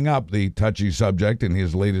not to bring up the touchy subject in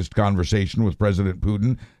his latest conversation with President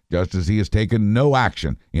Putin, just as he has taken no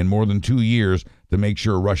action in more than 2 years to make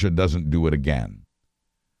sure Russia doesn't do it again.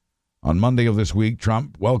 On Monday of this week,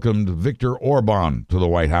 Trump welcomed Viktor Orban to the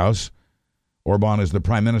White House. Orban is the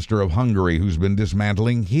Prime Minister of Hungary, who's been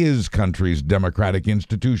dismantling his country's democratic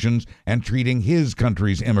institutions and treating his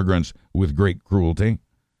country's immigrants with great cruelty.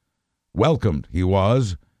 Welcomed he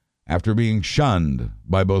was after being shunned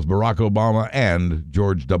by both Barack Obama and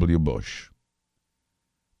George W. Bush.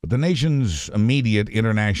 But the nation's immediate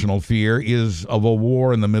international fear is of a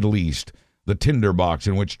war in the Middle East, the tinderbox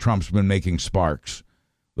in which Trump's been making sparks.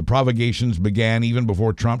 The provocations began even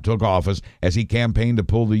before Trump took office as he campaigned to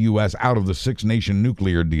pull the U.S. out of the six-nation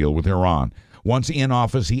nuclear deal with Iran. Once in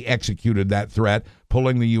office, he executed that threat,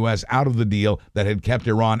 pulling the U.S. out of the deal that had kept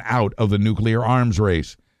Iran out of the nuclear arms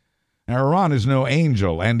race. Now, Iran is no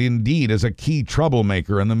angel and indeed is a key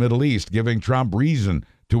troublemaker in the Middle East, giving Trump reason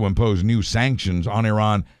to impose new sanctions on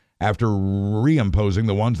Iran after reimposing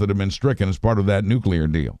the ones that have been stricken as part of that nuclear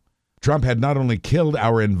deal. Trump had not only killed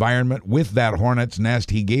our environment with that hornet's nest,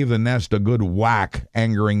 he gave the nest a good whack,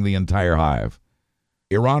 angering the entire hive.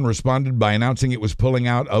 Iran responded by announcing it was pulling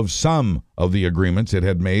out of some of the agreements it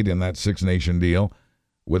had made in that six-nation deal.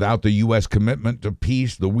 Without the U.S. commitment to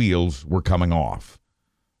peace, the wheels were coming off.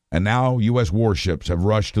 And now U.S. warships have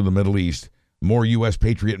rushed to the Middle East. More U.S.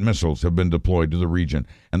 Patriot missiles have been deployed to the region.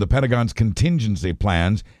 And the Pentagon's contingency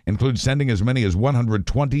plans include sending as many as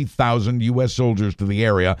 120,000 U.S. soldiers to the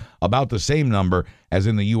area, about the same number as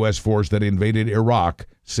in the U.S. force that invaded Iraq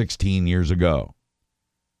 16 years ago.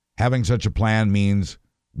 Having such a plan means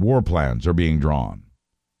war plans are being drawn.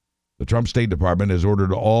 The Trump State Department has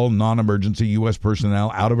ordered all non-emergency U.S.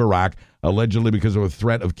 personnel out of Iraq, allegedly because of a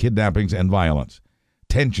threat of kidnappings and violence.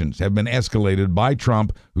 Tensions have been escalated by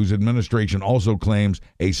Trump, whose administration also claims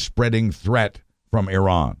a spreading threat from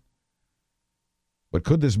Iran. But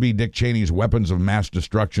could this be Dick Cheney's weapons of mass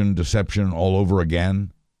destruction, deception all over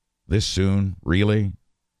again? This soon, really?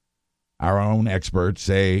 Our own experts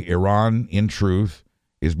say Iran, in truth,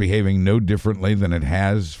 is behaving no differently than it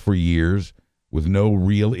has for years, with no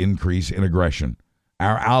real increase in aggression.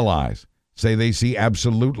 Our allies say they see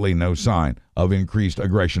absolutely no sign of increased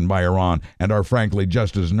aggression by Iran and are frankly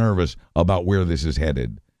just as nervous about where this is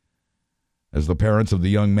headed. As the parents of the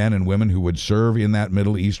young men and women who would serve in that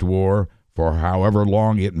Middle East war, for however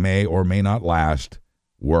long it may or may not last,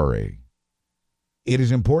 worry. It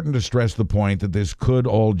is important to stress the point that this could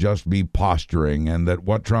all just be posturing and that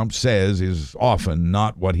what Trump says is often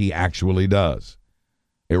not what he actually does.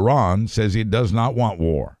 Iran says it does not want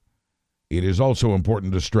war. It is also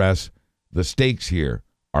important to stress the stakes here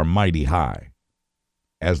are mighty high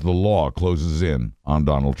as the law closes in on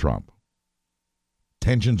Donald Trump.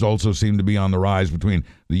 Tensions also seem to be on the rise between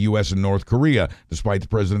the U.S. and North Korea, despite the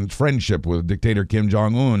president's friendship with dictator Kim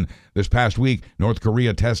Jong-un. This past week, North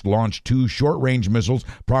Korea test-launched 2 short-range missiles,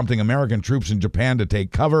 prompting American troops in Japan to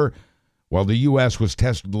take cover, while the U.S. was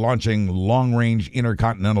test-launching long-range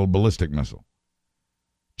intercontinental ballistic missile.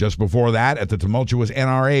 Just before that, at the tumultuous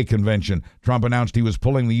NRA convention, Trump announced he was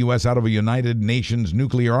pulling the U.S. out of a United Nations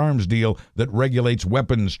nuclear arms deal that regulates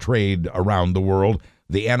weapons trade around the world.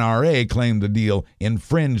 The NRA claimed the deal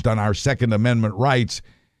infringed on our Second Amendment rights,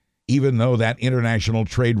 even though that international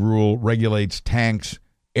trade rule regulates tanks,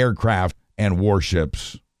 aircraft, and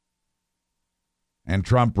warships. And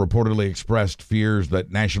Trump reportedly expressed fears that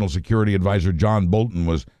National Security Advisor John Bolton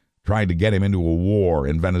was trying to get him into a war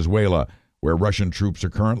in Venezuela, where Russian troops are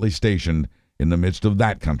currently stationed in the midst of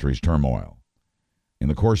that country's turmoil. In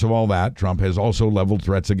the course of all that, Trump has also leveled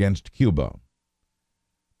threats against Cuba.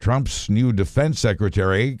 Trump's new defense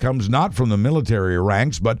secretary comes not from the military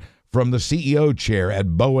ranks, but from the CEO chair at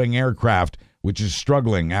Boeing Aircraft, which is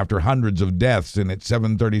struggling after hundreds of deaths in its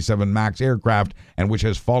 737 MAX aircraft and which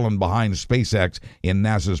has fallen behind SpaceX in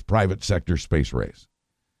NASA's private sector space race.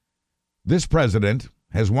 This president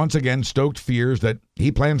has once again stoked fears that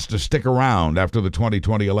he plans to stick around after the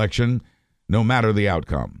 2020 election, no matter the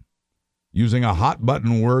outcome. Using a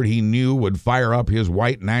hot-button word he knew would fire up his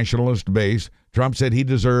white nationalist base, Trump said he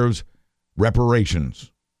deserves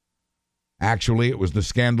reparations. Actually, it was the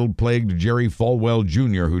scandal-plagued Jerry Falwell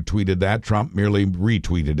Jr. who tweeted that. Trump merely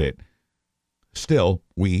retweeted it. Still,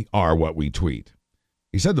 we are what we tweet.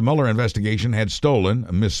 He said the Mueller investigation had stolen,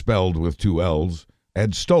 misspelled with 2 L's,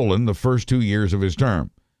 had stolen the first 2 years of his term.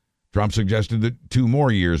 Trump suggested that 2 more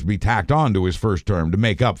years be tacked on to his first term to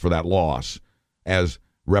make up for that loss as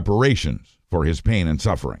reparations for his pain and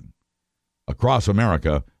suffering. Across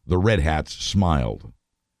America, the red hats smiled.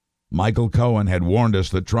 Michael Cohen had warned us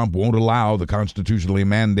that Trump won't allow the constitutionally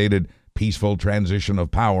mandated peaceful transition of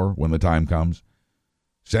power when the time comes.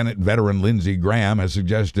 Senate veteran Lindsey Graham has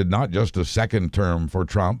suggested not just a second term for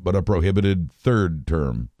Trump, but a prohibited 3rd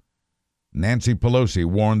term. Nancy Pelosi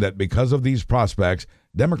warned that because of these prospects,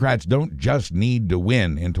 Democrats don't just need to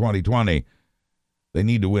win in 2020. They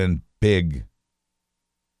need to win big.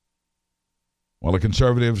 While the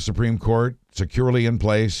conservative Supreme Court securely in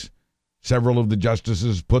place, several of the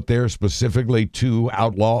justices put there specifically to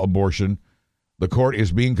outlaw abortion, the court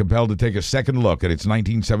is being compelled to take a second look at its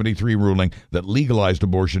 1973 ruling that legalized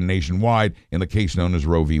abortion nationwide in the case known as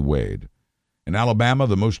Roe v. Wade. In Alabama,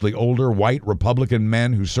 the mostly older white Republican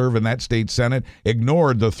men who serve in that state Senate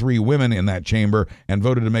ignored the 3 women in that chamber and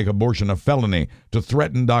voted to make abortion a felony, to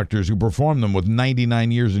threaten doctors who perform them with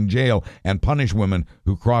 99 years in jail, and punish women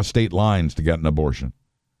who cross state lines to get an abortion.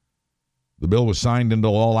 The bill was signed into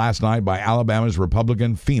law last night by Alabama's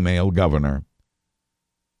Republican female governor.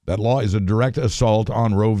 That law is a direct assault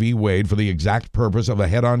on Roe v. Wade for the exact purpose of a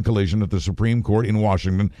head-on collision at the Supreme Court in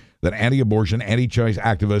Washington that anti-abortion, anti-choice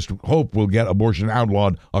activists hope will get abortion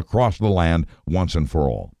outlawed across the land once and for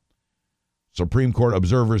all. Supreme Court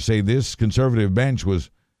observers say this conservative bench was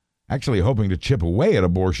actually hoping to chip away at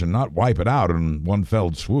abortion, not wipe it out in one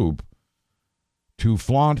fell swoop. To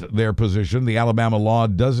flaunt their position, the Alabama law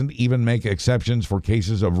doesn't even make exceptions for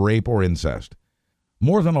cases of rape or incest.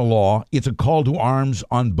 More than a law, it's a call to arms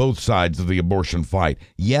on both sides of the abortion fight.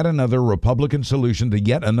 Yet another Republican solution to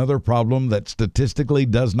yet another problem that statistically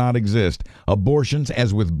does not exist. Abortions,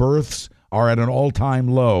 as with births, are at an all-time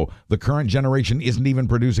low. The current generation isn't even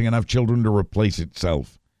producing enough children to replace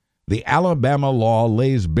itself. The Alabama law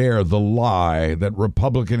lays bare the lie that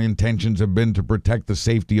Republican intentions have been to protect the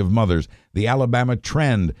safety of mothers. The Alabama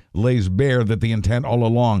trend lays bare that the intent all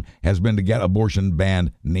along has been to get abortion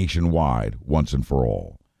banned nationwide, once and for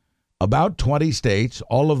all. About 20 states,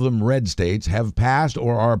 all of them red states, have passed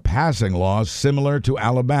or are passing laws similar to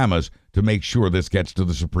Alabama's to make sure this gets to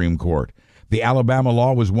the Supreme Court. The Alabama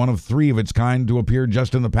law was one of 3 of its kind to appear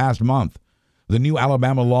just in the past month. The new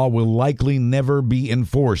Alabama law will likely never be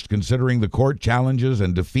enforced, considering the court challenges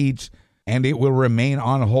and defeats, and it will remain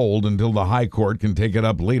on hold until the High Court can take it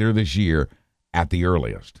up later this year at the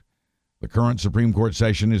earliest. The current Supreme Court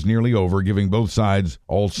session is nearly over, giving both sides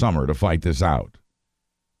all summer to fight this out.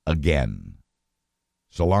 Again.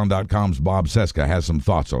 Salon.com's Bob Cesca has some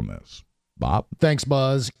thoughts on this. Bob? Thanks,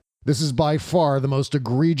 Buzz. This is by far the most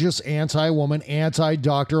egregious anti-woman,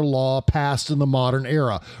 anti-doctor law passed in the modern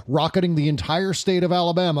era, rocketing the entire state of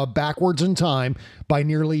Alabama backwards in time by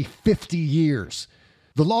nearly 50 years.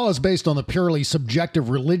 The law is based on the purely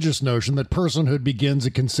subjective religious notion that personhood begins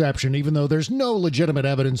at conception, even though there's no legitimate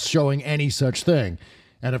evidence showing any such thing.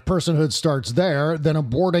 And if personhood starts there, then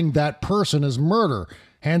aborting that person is murder,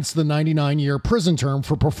 hence the 99-year prison term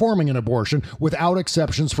for performing an abortion without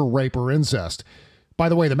exceptions for rape or incest. By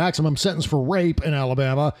the way, the maximum sentence for rape in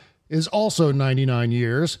Alabama is also 99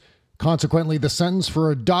 years. Consequently, the sentence for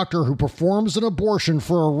a doctor who performs an abortion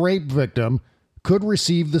for a rape victim could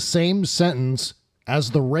receive the same sentence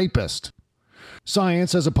as the rapist.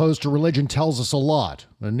 Science, as opposed to religion, tells us a lot,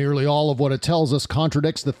 and nearly all of what it tells us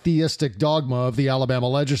contradicts the theistic dogma of the Alabama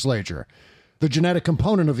legislature. The genetic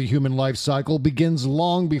component of the human life cycle begins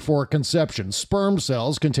long before conception. Sperm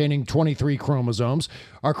cells containing 23 chromosomes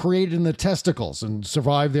are created in the testicles and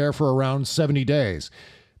survive there for around 70 days.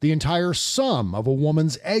 The entire sum of a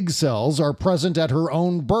woman's egg cells are present at her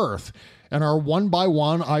own birth and are one by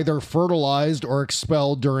one either fertilized or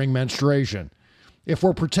expelled during menstruation. If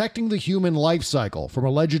we're protecting the human life cycle from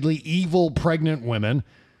allegedly evil pregnant women,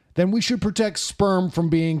 then we should protect sperm from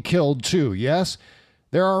being killed too, yes?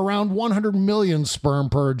 There are around 100 million sperm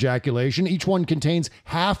per ejaculation. Each one contains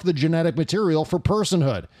half the genetic material for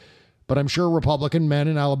personhood. But I'm sure Republican men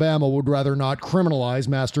in Alabama would rather not criminalize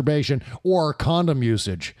masturbation or condom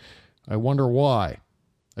usage. I wonder why.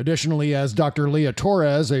 Additionally, as Dr. Leah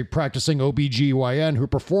Torres, a practicing OBGYN who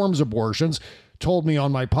performs abortions, told me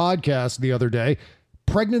on my podcast the other day,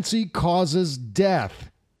 pregnancy causes death.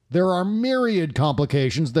 There are myriad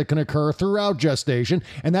complications that can occur throughout gestation,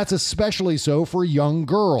 and that's especially so for young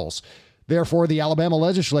girls. Therefore, the Alabama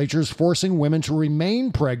legislature is forcing women to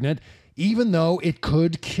remain pregnant, even though it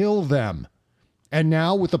could kill them. And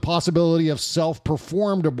now, with the possibility of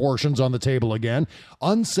self-performed abortions on the table again,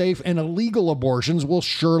 unsafe and illegal abortions will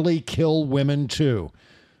surely kill women too.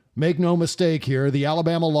 Make no mistake here, the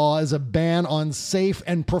Alabama law is a ban on safe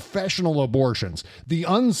and professional abortions. The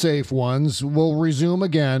unsafe ones will resume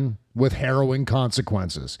again with harrowing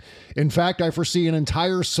consequences. In fact, I foresee an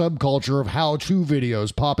entire subculture of how-to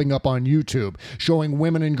videos popping up on YouTube showing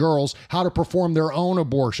women and girls how to perform their own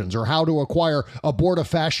abortions or how to acquire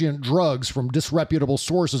abortifacient drugs from disreputable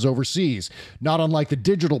sources overseas, not unlike the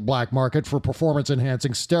digital black market for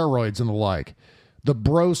performance-enhancing steroids and the like. The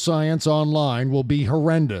bro science online will be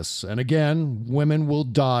horrendous, and again, women will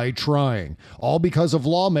die trying, all because of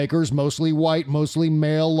lawmakers, mostly white, mostly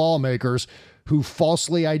male lawmakers, who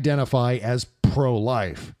falsely identify as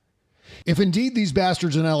pro-life. If indeed these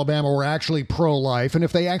bastards in Alabama were actually pro-life, and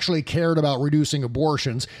if they actually cared about reducing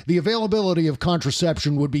abortions, the availability of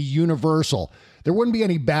contraception would be universal. There wouldn't be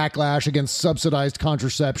any backlash against subsidized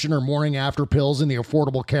contraception or morning-after pills in the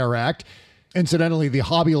Affordable Care Act. Incidentally, the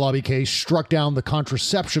Hobby Lobby case struck down the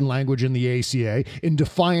contraception language in the ACA in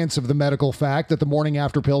defiance of the medical fact that the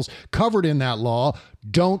morning-after pills covered in that law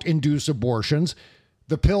don't induce abortions.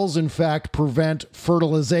 The pills, in fact, prevent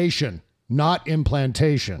fertilization, not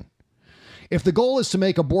implantation. If the goal is to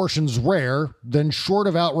make abortions rare, then short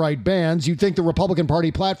of outright bans, you'd think the Republican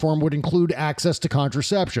Party platform would include access to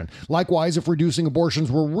contraception. Likewise, if reducing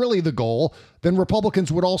abortions were really the goal, then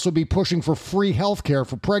Republicans would also be pushing for free health care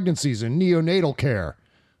for pregnancies and neonatal care.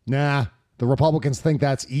 Nah, the Republicans think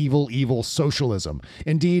that's evil, evil socialism.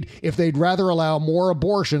 Indeed, if they'd rather allow more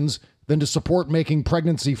abortions than to support making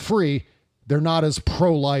pregnancy free, they're not as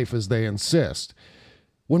pro-life as they insist.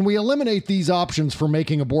 When we eliminate these options for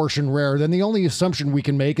making abortion rare, then the only assumption we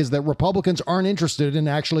can make is that Republicans aren't interested in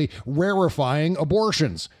actually rarefying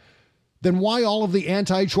abortions. Then why all of the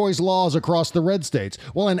anti-choice laws across the red states?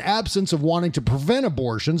 Well, in absence of wanting to prevent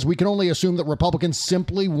abortions, we can only assume that Republicans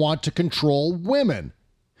simply want to control women.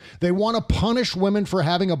 They want to punish women for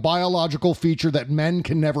having a biological feature that men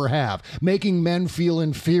can never have, making men feel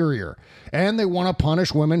inferior. And they want to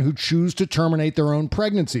punish women who choose to terminate their own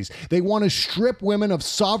pregnancies. They want to strip women of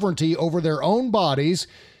sovereignty over their own bodies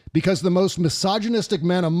because the most misogynistic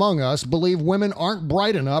men among us believe women aren't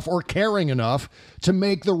bright enough or caring enough to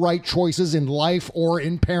make the right choices in life or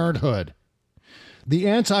in parenthood. The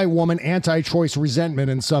anti-woman, anti-choice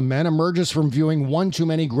resentment in some men emerges from viewing one too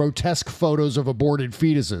many grotesque photos of aborted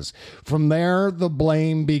fetuses. From there, the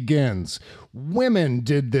blame begins. Women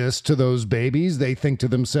did this to those babies, they think to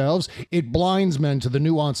themselves. It blinds men to the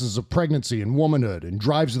nuances of pregnancy and womanhood and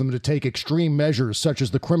drives them to take extreme measures such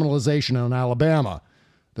as the criminalization in Alabama.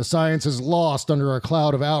 The science is lost under a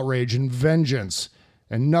cloud of outrage and vengeance,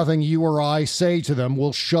 and nothing you or I say to them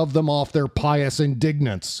will shove them off their pious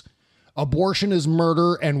indignance. Abortion is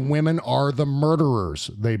murder, and women are the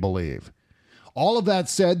murderers, they believe. All of that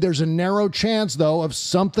said, there's a narrow chance, though, of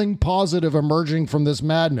something positive emerging from this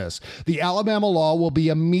madness. The Alabama law will be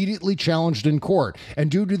immediately challenged in court,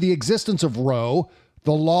 and due to the existence of Roe,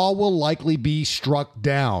 the law will likely be struck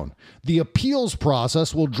down. The appeals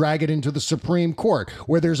process will drag it into the Supreme Court,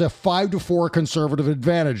 where there's a 5-4 conservative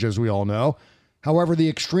advantage, as we all know. However, the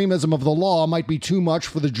extremism of the law might be too much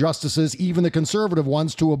for the justices, even the conservative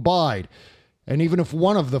ones, to abide. And even if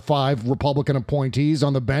one of the 5 Republican appointees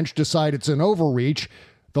on the bench decide it's an overreach,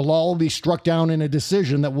 the law will be struck down in a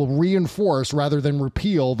decision that will reinforce rather than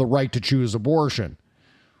repeal the right to choose abortion.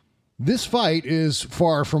 This fight is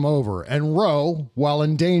far from over, and Roe, while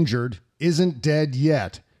endangered, isn't dead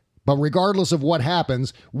yet. But regardless of what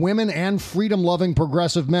happens, women and freedom-loving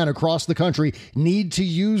progressive men across the country need to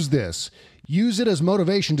use this. Use it as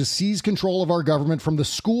motivation to seize control of our government from the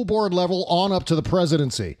school board level on up to the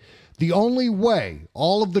presidency. The only way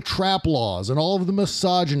all of the trap laws and all of the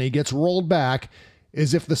misogyny gets rolled back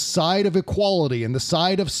is if the side of equality and the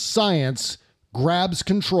side of science grabs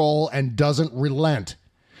control and doesn't relent.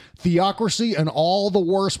 Theocracy and all the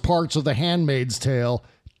worst parts of The Handmaid's Tale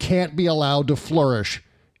can't be allowed to flourish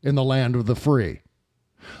in the land of the free.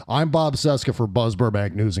 I'm Bob Cesca for Buzz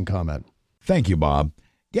Burbank News and Comment. Thank you, Bob.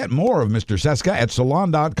 Get more of Mr. Cesca at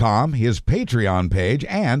salon.com, his Patreon page,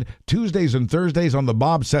 and Tuesdays and Thursdays on the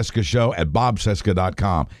Bob Cesca Show at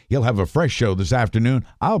bobcesca.com. He'll have a fresh show this afternoon.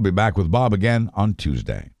 I'll be back with Bob again on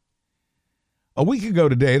Tuesday. A week ago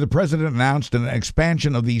today, the president announced an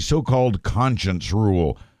expansion of the so-called conscience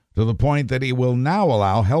rule to the point that he will now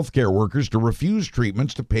allow healthcare workers to refuse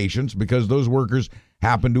treatments to patients because those workers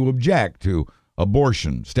happen to object to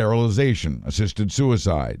abortion, sterilization, assisted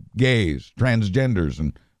suicide, gays, transgenders,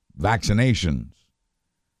 and vaccinations.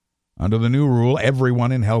 Under the new rule,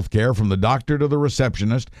 everyone in healthcare, from the doctor to the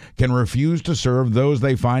receptionist, can refuse to serve those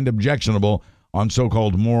they find objectionable on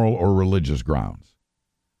so-called moral or religious grounds.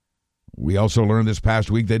 We also learned this past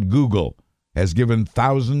week that Google has given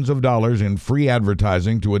thousands of dollars in free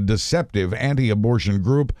advertising to a deceptive anti-abortion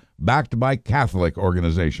group backed by Catholic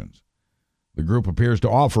organizations. The group appears to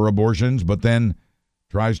offer abortions, but then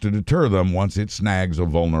tries to deter them once it snags a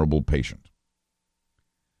vulnerable patient.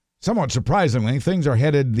 Somewhat surprisingly, things are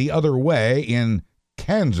headed the other way in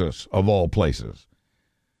Kansas, of all places.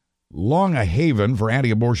 Long a haven for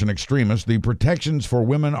anti-abortion extremists, the protections for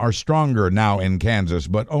women are stronger now in Kansas,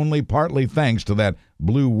 but only partly thanks to that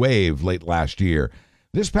blue wave late last year.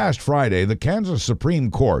 This past Friday, the Kansas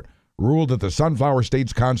Supreme Court ruled that the Sunflower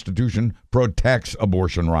State's Constitution protects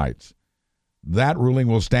abortion rights. That ruling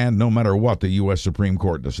will stand no matter what the U.S. Supreme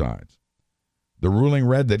Court decides. The ruling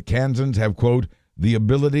read that Kansans have, quote, the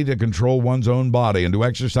ability to control one's own body and to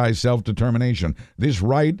exercise self-determination. This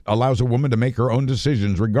right allows a woman to make her own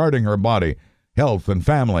decisions regarding her body, health, and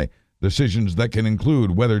family, decisions that can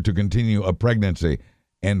include whether to continue a pregnancy,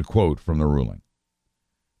 end quote from the ruling.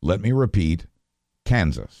 Let me repeat,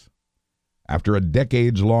 Kansas. After a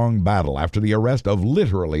decades-long battle, after the arrest of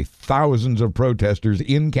literally thousands of protesters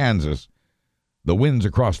in Kansas, the winds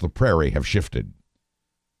across the prairie have shifted.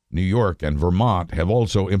 New York and Vermont have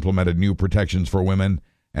also implemented new protections for women,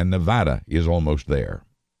 and Nevada is almost there.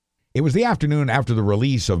 It was the afternoon after the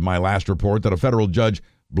release of my last report that a federal judge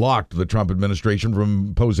blocked the Trump administration from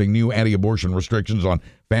imposing new anti-abortion restrictions on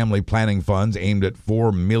family planning funds aimed at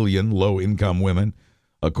 4 million low-income women.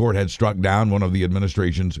 A court had struck down one of the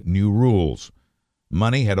administration's new rules.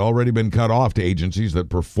 Money had already been cut off to agencies that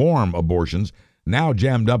perform abortions now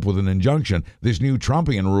jammed up with an injunction. This new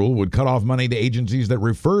Trumpian rule would cut off money to agencies that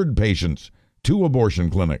referred patients to abortion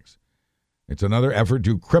clinics. It's another effort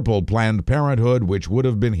to cripple Planned Parenthood, which would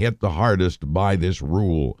have been hit the hardest by this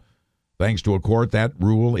rule. Thanks to a court, that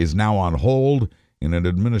rule is now on hold in an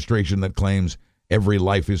administration that claims every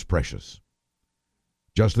life is precious.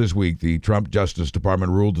 Just this week, the Trump Justice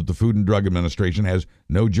Department ruled that the Food and Drug Administration has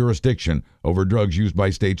no jurisdiction over drugs used by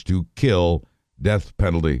states to kill death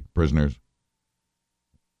penalty prisoners.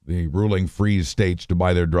 The ruling frees states to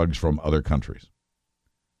buy their drugs from other countries.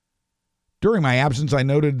 During my absence, I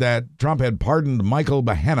noted that Trump had pardoned Michael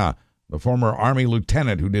Bahena, the former Army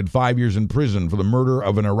lieutenant who did 5 years in prison for the murder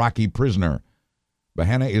of an Iraqi prisoner.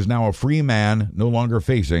 Bahena is now a free man, no longer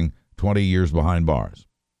facing 20 years behind bars.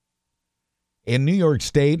 In New York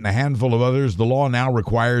State and a handful of others, the law now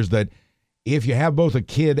requires that if you have both a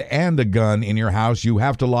kid and a gun in your house, you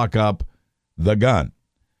have to lock up the gun.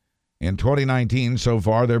 In 2019, so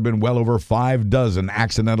far, there have been well over 6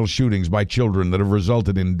 accidental shootings by children that have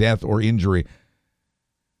resulted in death or injury.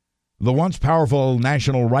 The once powerful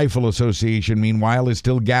National Rifle Association, meanwhile, is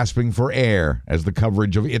still gasping for air as the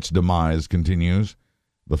coverage of its demise continues.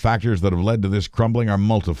 The factors that have led to this crumbling are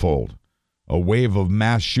multifold. A wave of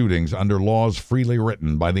mass shootings under laws freely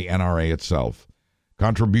written by the NRA itself.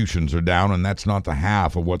 Contributions are down, and that's not the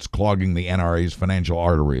half of what's clogging the NRA's financial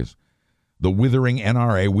arteries. The withering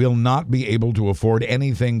NRA will not be able to afford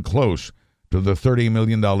anything close to the $30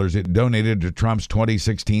 million it donated to Trump's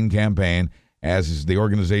 2016 campaign as the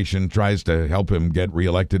organization tries to help him get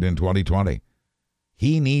reelected in 2020.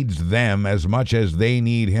 He needs them as much as they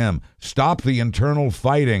need him. Stop the internal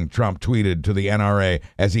fighting, Trump tweeted to the NRA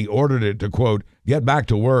as he ordered it to, quote, get back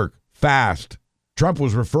to work, fast. Trump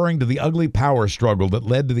was referring to the ugly power struggle that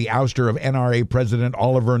led to the ouster of NRA President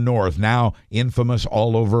Oliver North, now infamous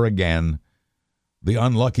all over again. The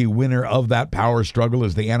unlucky winner of that power struggle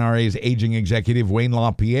is the NRA's aging executive, Wayne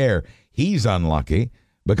LaPierre. He's unlucky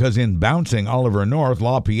because in bouncing Oliver North,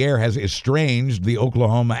 LaPierre has estranged the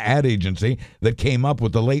Oklahoma ad agency that came up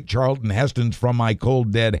with the late Charlton Heston's From My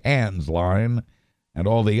Cold Dead Hands line and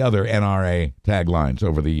all the other NRA taglines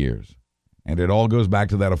over the years. And it all goes back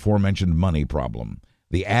to that aforementioned money problem.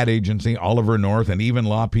 The ad agency, Oliver North, and even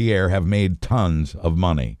LaPierre have made tons of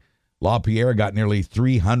money. LaPierre got nearly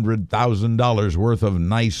 $300,000 worth of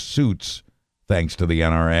nice suits, thanks to the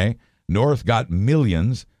NRA. North got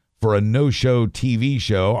millions for a no-show TV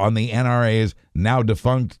show on the NRA's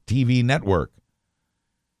now-defunct TV network.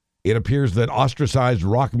 It appears that ostracized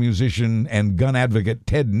rock musician and gun advocate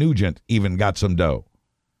Ted Nugent even got some dough.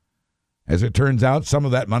 As it turns out, some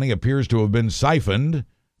of that money appears to have been siphoned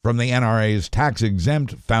from the NRA's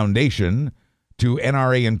tax-exempt foundation to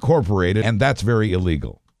NRA Incorporated, and that's very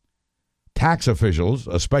illegal. Tax officials,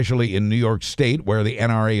 especially in New York State, where the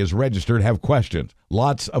NRA is registered, have questions.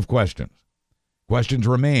 Lots of questions. Questions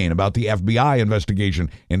remain about the FBI investigation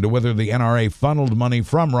into whether the NRA funneled money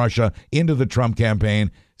from Russia into the Trump campaign,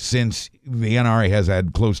 since the NRA has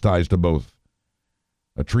had close ties to both.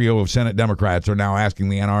 A trio of Senate Democrats are now asking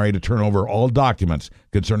the NRA to turn over all documents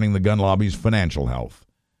concerning the gun lobby's financial health.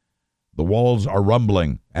 The walls are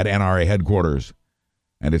rumbling at NRA headquarters,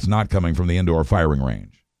 and it's not coming from the indoor firing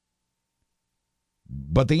range.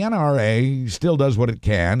 But the NRA still does what it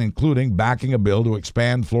can, including backing a bill to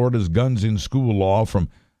expand Florida's guns in school law from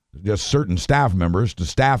just certain staff members to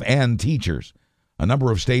staff and teachers. A number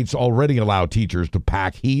of states already allow teachers to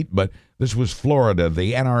pack heat, but this was Florida,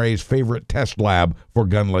 the NRA's favorite test lab for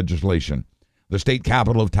gun legislation. The state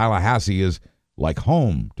capital of Tallahassee is like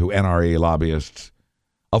home to NRA lobbyists.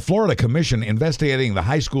 A Florida commission investigating the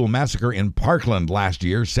high school massacre in Parkland last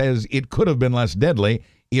year says it could have been less deadly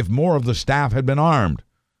if more of the staff had been armed.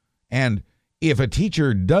 And if a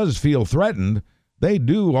teacher does feel threatened, they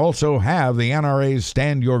do also have the NRA's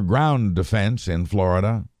Stand Your Ground defense in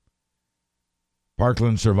Florida.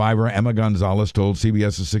 Parkland survivor Emma Gonzalez told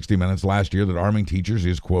CBS's 60 Minutes last year that arming teachers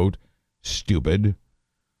is, quote, stupid.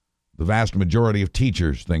 The vast majority of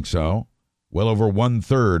teachers think so. Well over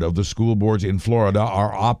 1/3 of the school boards in Florida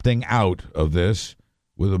are opting out of this,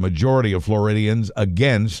 with a majority of Floridians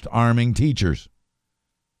against arming teachers.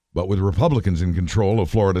 But with Republicans in control of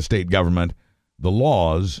Florida state government, the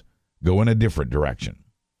laws go in a different direction.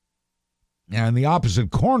 Now, in the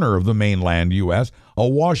opposite corner of the mainland U.S., a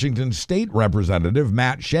Washington state representative,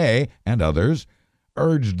 Matt Shea, and others,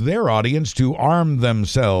 urged their audience to arm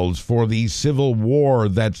themselves for the civil war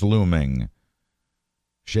that's looming.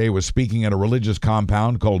 Shea was speaking at a religious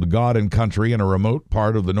compound called God and Country in a remote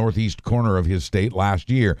part of the northeast corner of his state last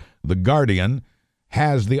year. The Guardian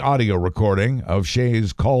has the audio recording of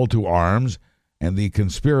Shea's call to arms and the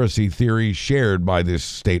conspiracy theory shared by this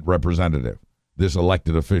state representative. this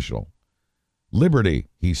elected official. Liberty,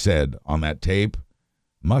 he said on that tape,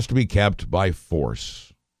 must be kept by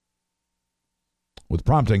force. With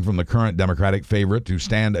prompting from the current Democratic favorite to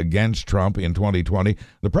stand against Trump in 2020,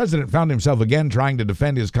 the president found himself again trying to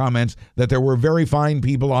defend his comments that there were very fine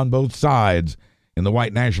people on both sides in the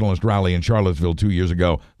white nationalist rally in Charlottesville 2 years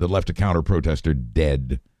ago that left a counter-protester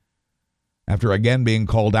dead. After again being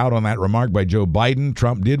called out on that remark by Joe Biden,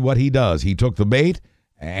 Trump did what he does. He took the bait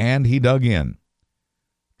and he dug in.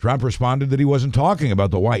 Trump responded that he wasn't talking about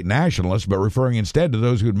the white nationalists, but referring instead to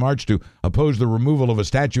those who had marched to oppose the removal of a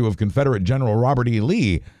statue of Confederate General Robert E.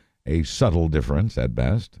 Lee, a subtle difference at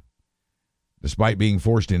best. Despite being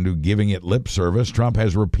forced into giving it lip service, Trump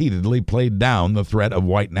has repeatedly played down the threat of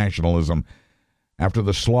white nationalism. After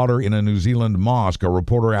the slaughter in a New Zealand mosque, a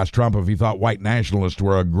reporter asked Trump if he thought white nationalists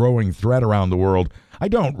were a growing threat around the world. "I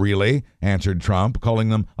don't really," answered Trump, calling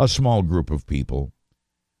them a small group of people.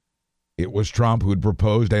 It was Trump who had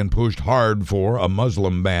proposed and pushed hard for a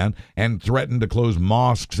Muslim ban and threatened to close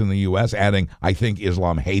mosques in the U.S., adding, "I think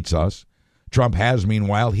Islam hates us." Trump has,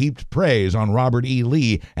 meanwhile, heaped praise on Robert E.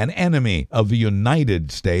 Lee, an enemy of the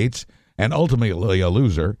United States and ultimately a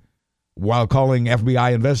loser, while calling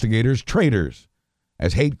FBI investigators traitors,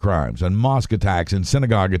 as hate crimes and mosque attacks and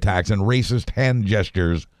synagogue attacks and racist hand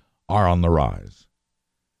gestures are on the rise.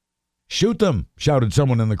 "Shoot them," shouted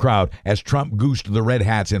someone in the crowd as Trump goosed the Red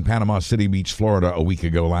Hats in Panama City Beach, Florida a week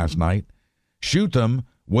ago last night. "Shoot them"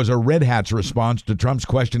 was a Red Hats response to Trump's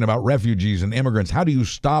question about refugees and immigrants. "How do you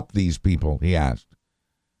stop these people?" he asked.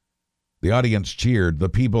 The audience cheered. The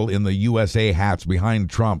people in the USA hats behind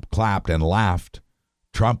Trump clapped and laughed.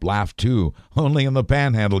 Trump laughed too. Only in the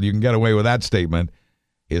Panhandle you can get away with that statement.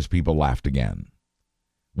 His people laughed again.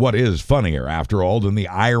 What is funnier, after all, than the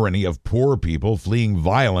irony of poor people fleeing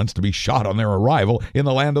violence to be shot on their arrival in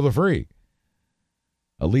the land of the free?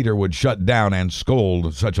 A leader would shut down and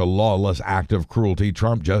scold such a lawless act of cruelty.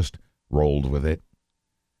 Trump just rolled with it.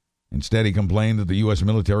 Instead, he complained that the U.S.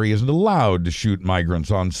 military isn't allowed to shoot migrants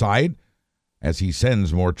on sight, as he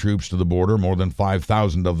sends more troops to the border, more than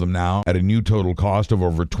 5,000 of them now, at a new total cost of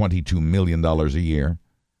over $22 million a year.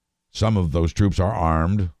 Some of those troops are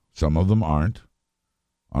armed, some of them aren't.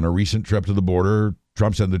 On a recent trip to the border,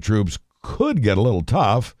 Trump said the troops could get a little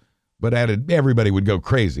tough, but added everybody would go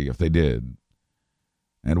crazy if they did.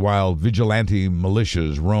 And while vigilante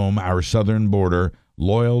militias roam our southern border,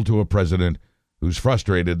 loyal to a president who's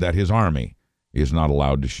frustrated that his army is not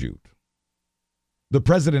allowed to shoot. The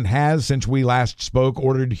president has, since we last spoke,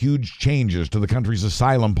 ordered huge changes to the country's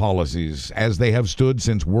asylum policies, as they have stood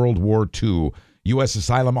since World War II. U.S.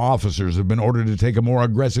 asylum officers have been ordered to take a more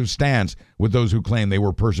aggressive stance with those who claim they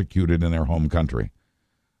were persecuted in their home country.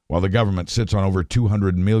 While the government sits on over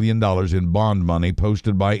 $200 million in bond money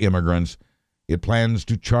posted by immigrants, it plans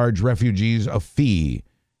to charge refugees a fee,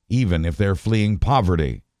 even if they're fleeing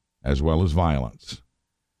poverty as well as violence.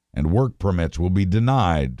 And work permits will be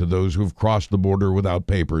denied to those who've crossed the border without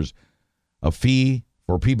papers, a fee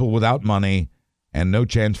for people without money, and no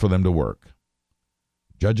chance for them to work.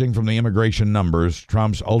 Judging from the immigration numbers,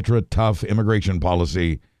 Trump's ultra-tough immigration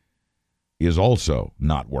policy is also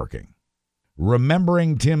not working.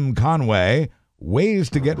 Remembering Tim Conway,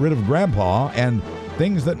 ways to get rid of Grandpa, and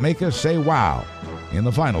things that make us say wow in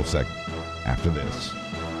the final segment after this.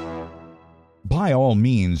 By all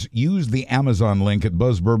means, use the Amazon link at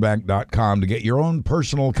buzzburbank.com to get your own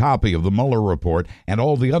personal copy of the Mueller Report and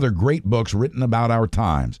all the other great books written about our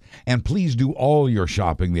times. And please do all your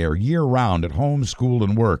shopping there year-round at home, school,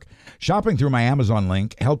 and work. Shopping through my Amazon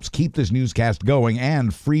link helps keep this newscast going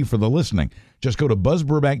and free for the listening. Just go to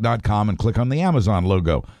buzzburbank.com and click on the Amazon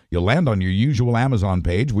logo. You'll land on your usual Amazon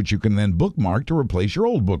page, which you can then bookmark to replace your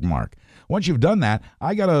old bookmark. Once you've done that,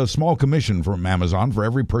 I got a small commission from Amazon for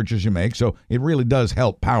every purchase you make, so it really does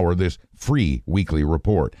help power this free weekly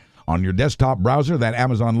report. On your desktop browser, that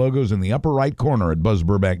Amazon logo's in the upper right corner at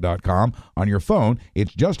buzzburbank.com. On your phone,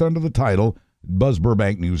 it's just under the title, Buzz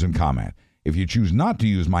Burbank News and Comment. If you choose not to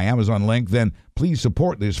use my Amazon link, then please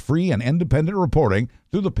support this free and independent reporting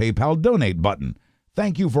through the PayPal donate button.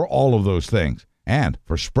 Thank you for all of those things and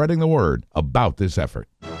for spreading the word about this effort.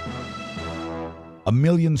 1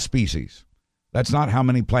 million species. That's not how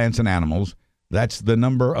many plants and animals. That's the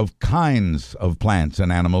number of kinds of plants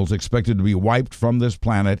and animals expected to be wiped from this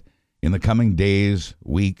planet in the coming days,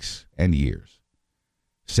 weeks, and years.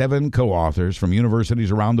 7 co-authors from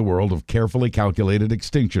universities around the world have carefully calculated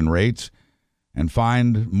extinction rates and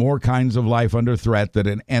find more kinds of life under threat than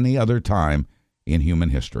at any other time in human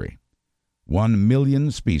history. 1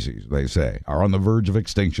 million species, they say, are on the verge of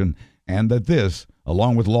extinction, and that this,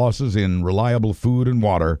 along with losses in reliable food and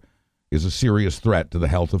water, is a serious threat to the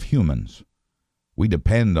health of humans. We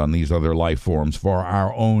depend on these other life forms for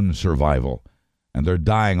our own survival, and they're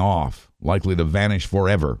dying off, likely to vanish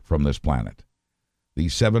forever from this planet.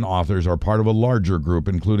 These 7 authors are part of a larger group,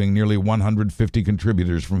 including nearly 150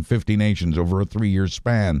 contributors from 50 nations over a 3-year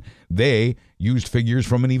span. They used figures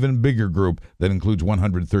from an even bigger group that includes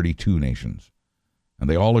 132 nations. And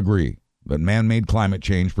they all agree that man-made climate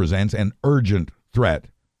change presents an urgent threat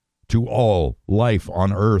to all life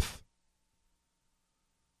on Earth.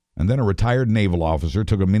 And then a retired naval officer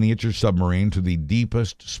took a miniature submarine to the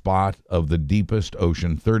deepest spot of the deepest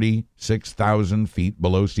ocean, 36,000 feet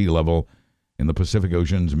below sea level, in the Pacific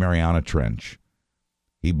Ocean's Mariana Trench.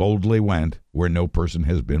 He boldly went where no person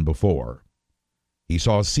has been before. He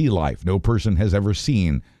saw sea life no person has ever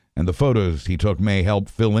seen, and the photos he took may help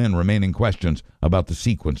fill in remaining questions about the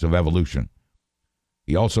sequence of evolution.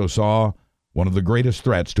 He also saw one of the greatest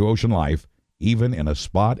threats to ocean life, even in a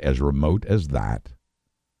spot as remote as that.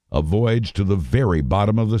 A voyage to the very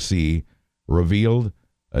bottom of the sea revealed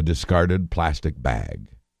a discarded plastic bag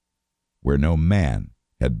where no man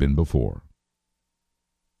had been before.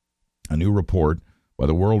 A new report by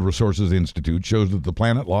the World Resources Institute shows that the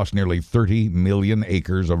planet lost nearly 30 million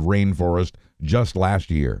acres of rainforest just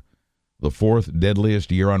last year, the 4th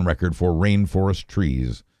deadliest year on record for rainforest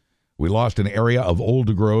trees. We lost an area of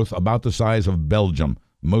old growth about the size of Belgium,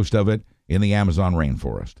 most of it in the Amazon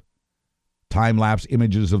rainforest. Time-lapse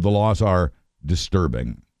images of the loss are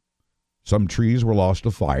disturbing. Some trees were lost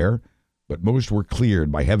to fire, but most were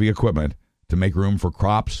cleared by heavy equipment to make room for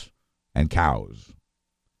crops and cows.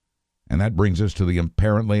 And that brings us to the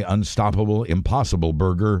apparently unstoppable Impossible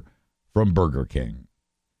Burger from Burger King.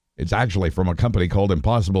 It's actually from a company called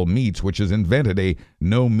Impossible Meats, which has invented a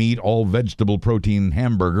no-meat, all-vegetable protein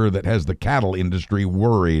hamburger that has the cattle industry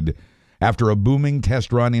worried. After a booming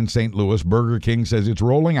test run in St. Louis, Burger King says it's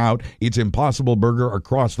rolling out its Impossible Burger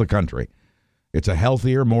across the country. It's a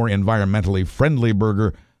healthier, more environmentally friendly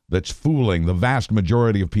burger that's fooling the vast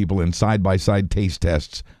majority of people in side-by-side taste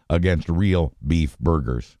tests against real beef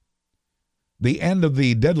burgers. The end of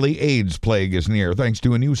the deadly AIDS plague is near, thanks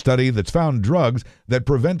to a new study that's found drugs that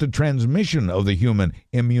prevent the transmission of the human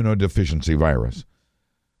immunodeficiency virus.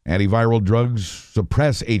 Antiviral drugs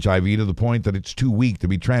suppress HIV to the point that it's too weak to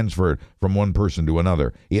be transferred from one person to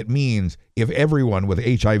another. It means if everyone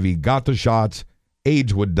with HIV got the shots,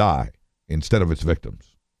 AIDS would die instead of its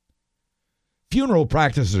victims. Funeral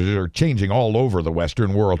practices are changing all over the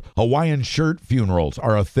Western world. Hawaiian shirt funerals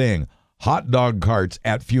are a thing. Hot dog carts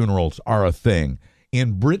at funerals are a thing.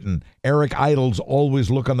 In Britain, Eric Idle's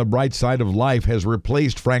Always Look on the Bright Side of Life has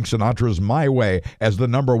replaced Frank Sinatra's My Way as the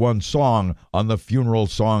 #1 song on the funeral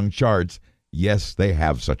song charts. Yes, they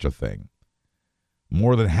have such a thing.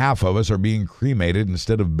 More than half of us are being cremated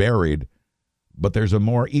instead of buried, but there's a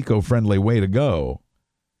more eco-friendly way to go.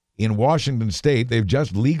 In Washington state, they've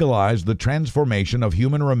just legalized the transformation of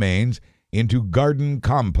human remains into garden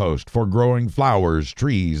compost for growing flowers,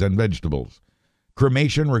 trees, and vegetables.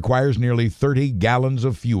 Cremation requires nearly 30 gallons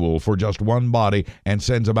of fuel for just one body and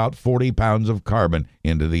sends about 40 pounds of carbon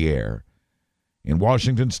into the air. In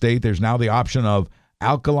Washington state, there's now the option of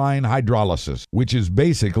alkaline hydrolysis, which is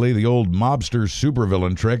basically the old mobster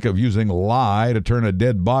supervillain trick of using lye to turn a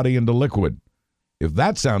dead body into liquid. If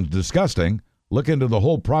that sounds disgusting, look into the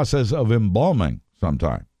whole process of embalming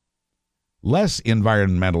sometime. Less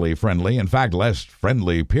environmentally friendly, in fact, less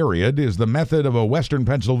friendly, period, is the method of a Western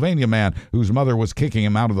Pennsylvania man whose mother was kicking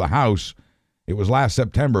him out of the house. It was last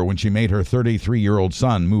September when she made her 33-year-old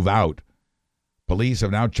son move out. Police have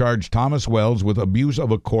now charged Thomas Wells with abuse of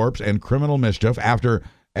a corpse and criminal mischief after,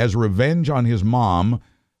 as revenge on his mom,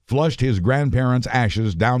 flushed his grandparents'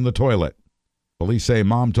 ashes down the toilet. Police say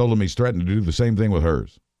mom told him he's threatened to do the same thing with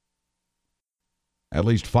hers. At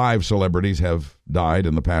least 5 celebrities have died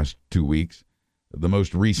in the past 2 weeks. The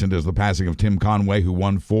most recent is the passing of Tim Conway, who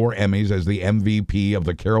won 4 Emmys as the MVP of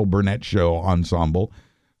the Carol Burnett Show ensemble.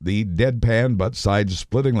 The deadpan but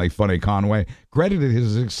side-splittingly funny Conway credited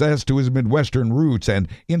his success to his Midwestern roots and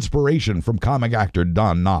inspiration from comic actor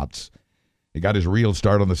Don Knotts. He got his real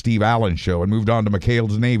start on the Steve Allen Show and moved on to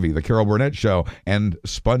McHale's Navy, the Carol Burnett Show, and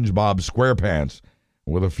SpongeBob SquarePants,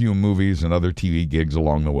 with a few movies and other TV gigs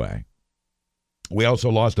along the way. We also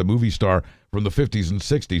lost a movie star from the 50s and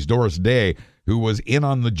 60s, Doris Day, who was in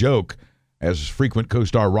on the joke as frequent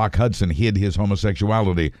co-star Rock Hudson hid his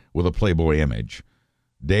homosexuality with a Playboy image.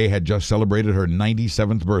 Day had just celebrated her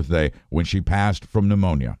 97th birthday when she passed from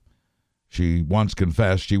pneumonia. She once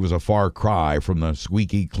confessed she was a far cry from the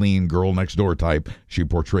squeaky clean girl next door type she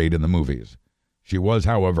portrayed in the movies. She was,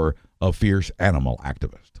 however, a fierce animal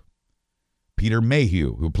activist. Peter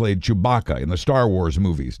Mayhew, who played Chewbacca in the Star Wars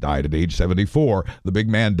movies, died at age 74. The big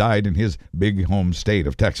man died in his big home state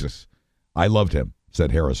of Texas. I loved him,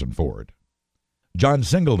 said Harrison Ford. John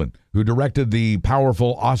Singleton, who directed the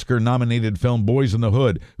powerful Oscar-nominated film Boys in the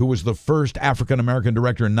Hood, who was the first African-American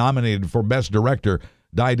director nominated for Best Director,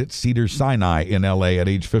 died at Cedars-Sinai in L.A. at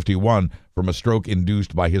age 51 from a stroke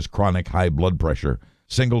induced by his chronic high blood pressure.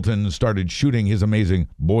 Singleton started shooting his amazing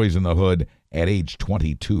Boys in the Hood at age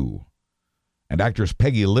 22. And actress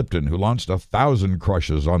Peggy Lipton, who launched 1,000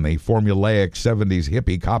 crushes on the formulaic 70s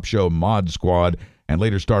hippie cop show Mod Squad and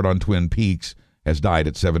later starred on Twin Peaks, has died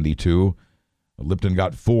at 72. Lipton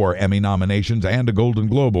got 4 Emmy nominations and a Golden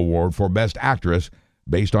Globe Award for Best Actress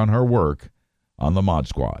based on her work on the Mod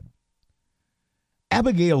Squad.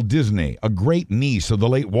 Abigail Disney, a great niece of the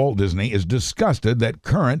late Walt Disney, is disgusted that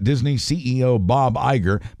current Disney CEO Bob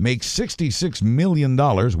Iger makes $66 million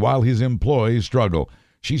while his employees struggle.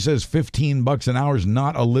 She says $15 an hour is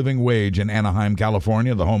not a living wage in Anaheim,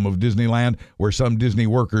 California, the home of Disneyland, where some Disney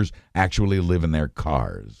workers actually live in their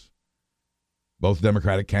cars. Both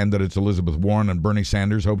Democratic candidates Elizabeth Warren and Bernie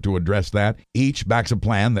Sanders hope to address that. Each backs a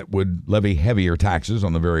plan that would levy heavier taxes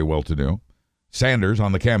on the very well-to-do. Sanders,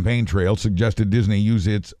 on the campaign trail, suggested Disney use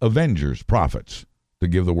its Avengers profits to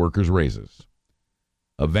give the workers raises.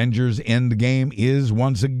 Avengers Endgame is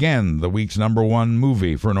once again the week's #1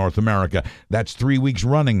 movie for North America. That's 3 weeks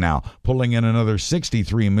running now, pulling in another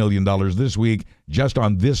 $63 million this week just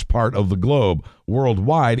on this part of the globe.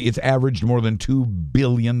 Worldwide, it's averaged more than $2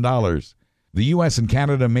 billion. The U.S. and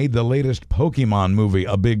Canada made the latest Pokemon movie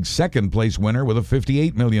a big second-place winner with a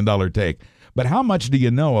 $58 million take. But how much do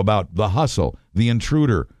you know about The Hustle, The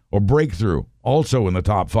Intruder, or Breakthrough, also in the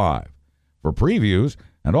top 5? For previews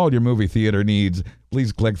and all your movie theater needs,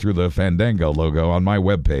 please click through the Fandango logo on my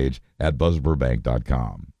webpage at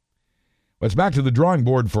buzzburbank.com. It's back to the drawing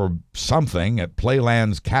board for something at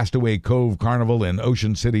Playland's Castaway Cove Carnival in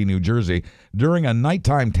Ocean City, New Jersey. During a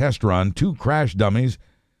nighttime test run, 2 crash dummies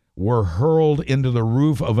were hurled into the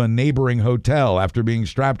roof of a neighboring hotel after being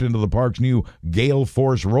strapped into the park's new Gale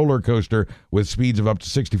Force roller coaster with speeds of up to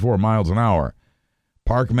 64 miles an hour.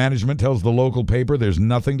 Park management tells the local paper there's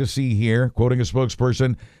nothing to see here, quoting a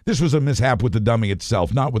spokesperson, "This was a mishap with the dummy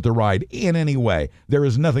itself, not with the ride in any way. There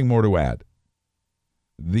is nothing more to add."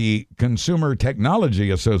 The Consumer Technology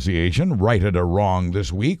Association righted a wrong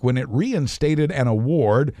this week when it reinstated an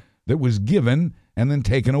award that was given and then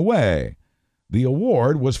taken away. The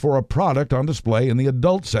award was for a product on display in the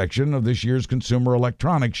adult section of this year's Consumer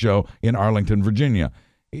Electronics Show in Arlington, Virginia.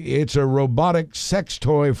 It's a robotic sex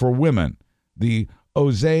toy for women, the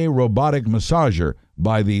Oze Robotic Massager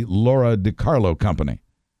by the Laura DiCarlo Company.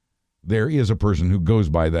 There is a person who goes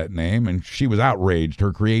by that name, and she was outraged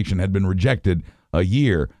her creation had been rejected a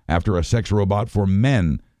year after a sex robot for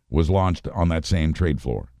men was launched on that same trade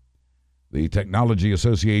floor. The Technology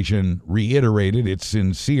Association reiterated its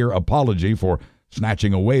sincere apology for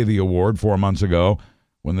snatching away the award 4 months ago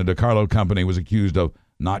when the DiCarlo Company was accused of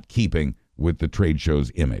not keeping with the trade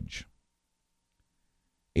show's image.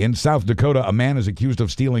 In South Dakota, a man is accused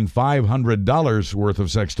of stealing $500 worth of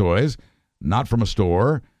sex toys, not from a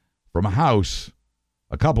store, from a house,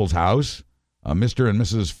 a couple's house, Mr. and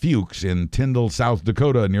Mrs. Fuchs in Tyndall, South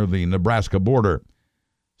Dakota, near the Nebraska border.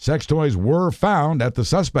 Sex toys were found at the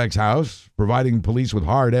suspect's house, providing police with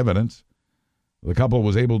hard evidence. The couple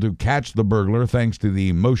was able to catch the burglar thanks to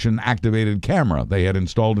the motion-activated camera they had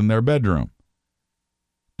installed in their bedroom.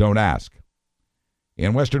 Don't ask.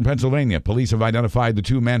 In western Pennsylvania, police have identified the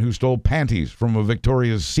 2 men who stole panties from a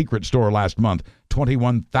Victoria's Secret store last month,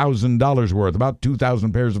 $21,000 worth, about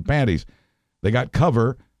 2,000 pairs of panties. They got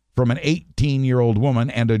cover from an 18-year-old woman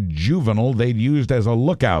and a juvenile they'd used as a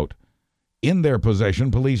lookout. In their possession,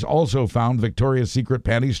 police also found Victoria's Secret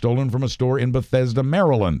panties stolen from a store in Bethesda,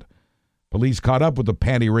 Maryland. Police caught up with the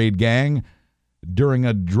panty raid gang during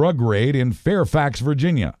a drug raid in Fairfax,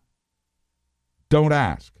 Virginia. Don't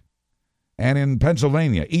ask. And in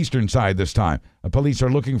Pennsylvania, eastern side this time, police are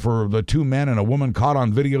looking for the 2 men and a woman caught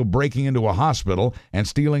on video breaking into a hospital and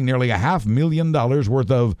stealing nearly $500,000 worth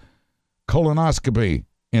of colonoscopy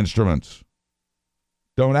instruments.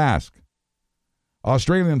 Don't ask.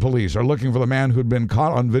 Australian police are looking for the man who'd been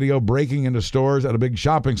caught on video breaking into stores at a big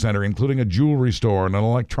shopping center, including a jewelry store and an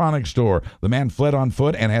electronics store. The man fled on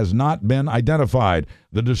foot and has not been identified.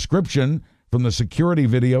 The description from the security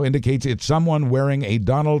video indicates it's someone wearing a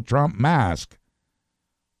Donald Trump mask.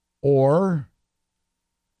 Or,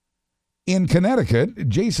 in Connecticut,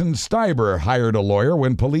 Jason Steiber hired a lawyer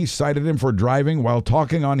when police cited him for driving while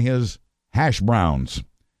talking on his hash browns.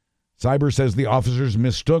 Steiber says the officers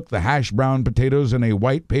mistook the hash brown potatoes in a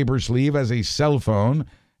white paper sleeve as a cell phone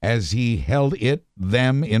as he held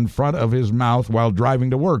them in front of his mouth while driving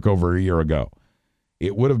to work over a year ago.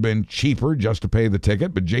 It would have been cheaper just to pay the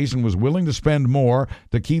ticket, but Jason was willing to spend more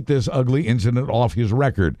to keep this ugly incident off his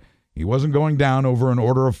record. He wasn't going down over an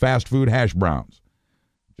order of fast food hash browns.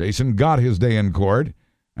 Jason got his day in court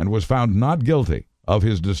and was found not guilty of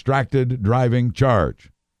his distracted driving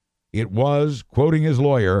charge. It was, quoting his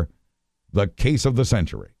lawyer, the case of the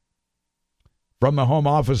century. From the home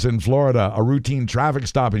office in Florida, a routine traffic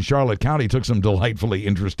stop in Charlotte County took some delightfully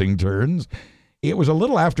interesting turns. It was a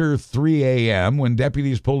little after 3 a.m. when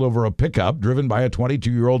deputies pulled over a pickup driven by a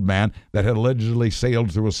 22-year-old man that had allegedly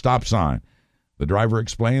sailed through a stop sign. The driver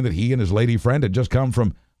explained that he and his lady friend had just come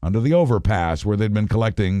from under the overpass where they'd been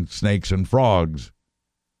collecting snakes and frogs.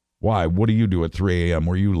 Why? What do you do at 3 a.m.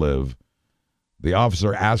 where you live? The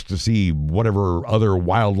officer asked to see whatever other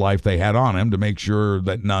wildlife they had on him to make sure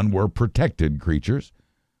that none were protected creatures.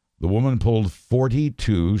 The woman pulled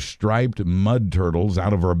 42 striped mud turtles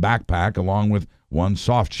out of her backpack along with one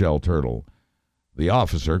soft-shell turtle. The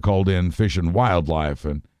officer called in Fish and Wildlife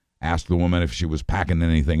and asked the woman if she was packing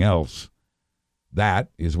anything else. That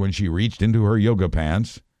is when she reached into her yoga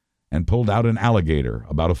pants and pulled out an alligator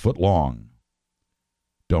about a foot long.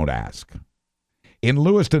 Don't ask. In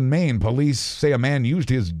Lewiston, Maine, police say a man used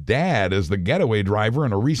his dad as the getaway driver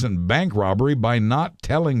in a recent bank robbery by not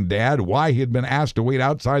telling Dad why he had been asked to wait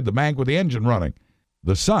outside the bank with the engine running.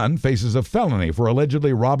 The son faces a felony for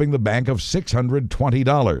allegedly robbing the bank of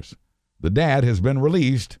 $620. The dad has been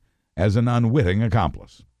released as an unwitting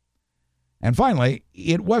accomplice. And finally,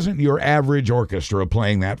 it wasn't your average orchestra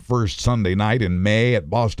playing that first Sunday night in May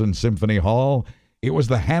at Boston Symphony Hall. It was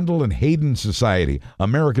the Handel and Haydn Society,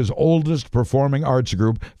 America's oldest performing arts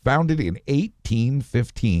group, founded in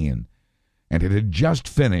 1815. And it had just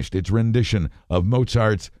finished its rendition of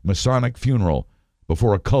Mozart's Masonic Funeral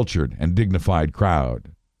before a cultured and dignified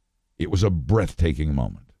crowd. It was a breathtaking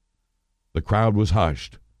moment. The crowd was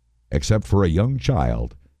hushed, except for a young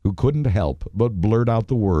child who couldn't help but blurt out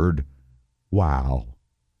the word, "Wow."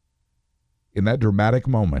 In that dramatic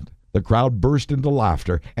moment, the crowd burst into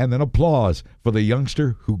laughter and then applause for the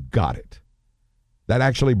youngster who got it. "That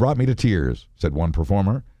actually brought me to tears," said one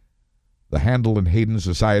performer. The Handel and Haydn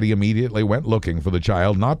Society immediately went looking for the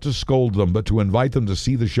child, not to scold them, but to invite them to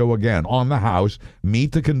see the show again on the house,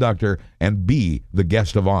 meet the conductor, and be the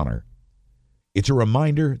guest of honor. It's a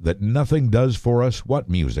reminder that nothing does for us what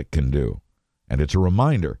music can do. And it's a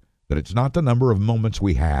reminder that it's not the number of moments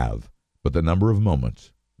we have, but the number of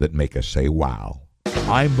moments that make us say, wow.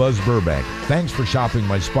 I'm Buzz Burbank. Thanks for shopping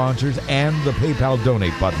my sponsors and the PayPal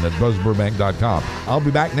donate button at buzzburbank.com. I'll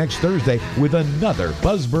be back next Thursday with another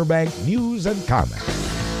Buzz Burbank news and comment.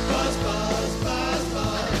 Buzz, buzz, buzz,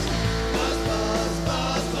 buzz. Buzz, buzz,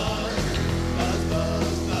 buzz, buzz. Buzz,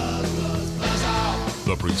 buzz, buzz, buzz, buzz.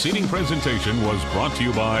 The preceding presentation was brought to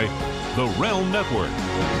you by the Realm Network.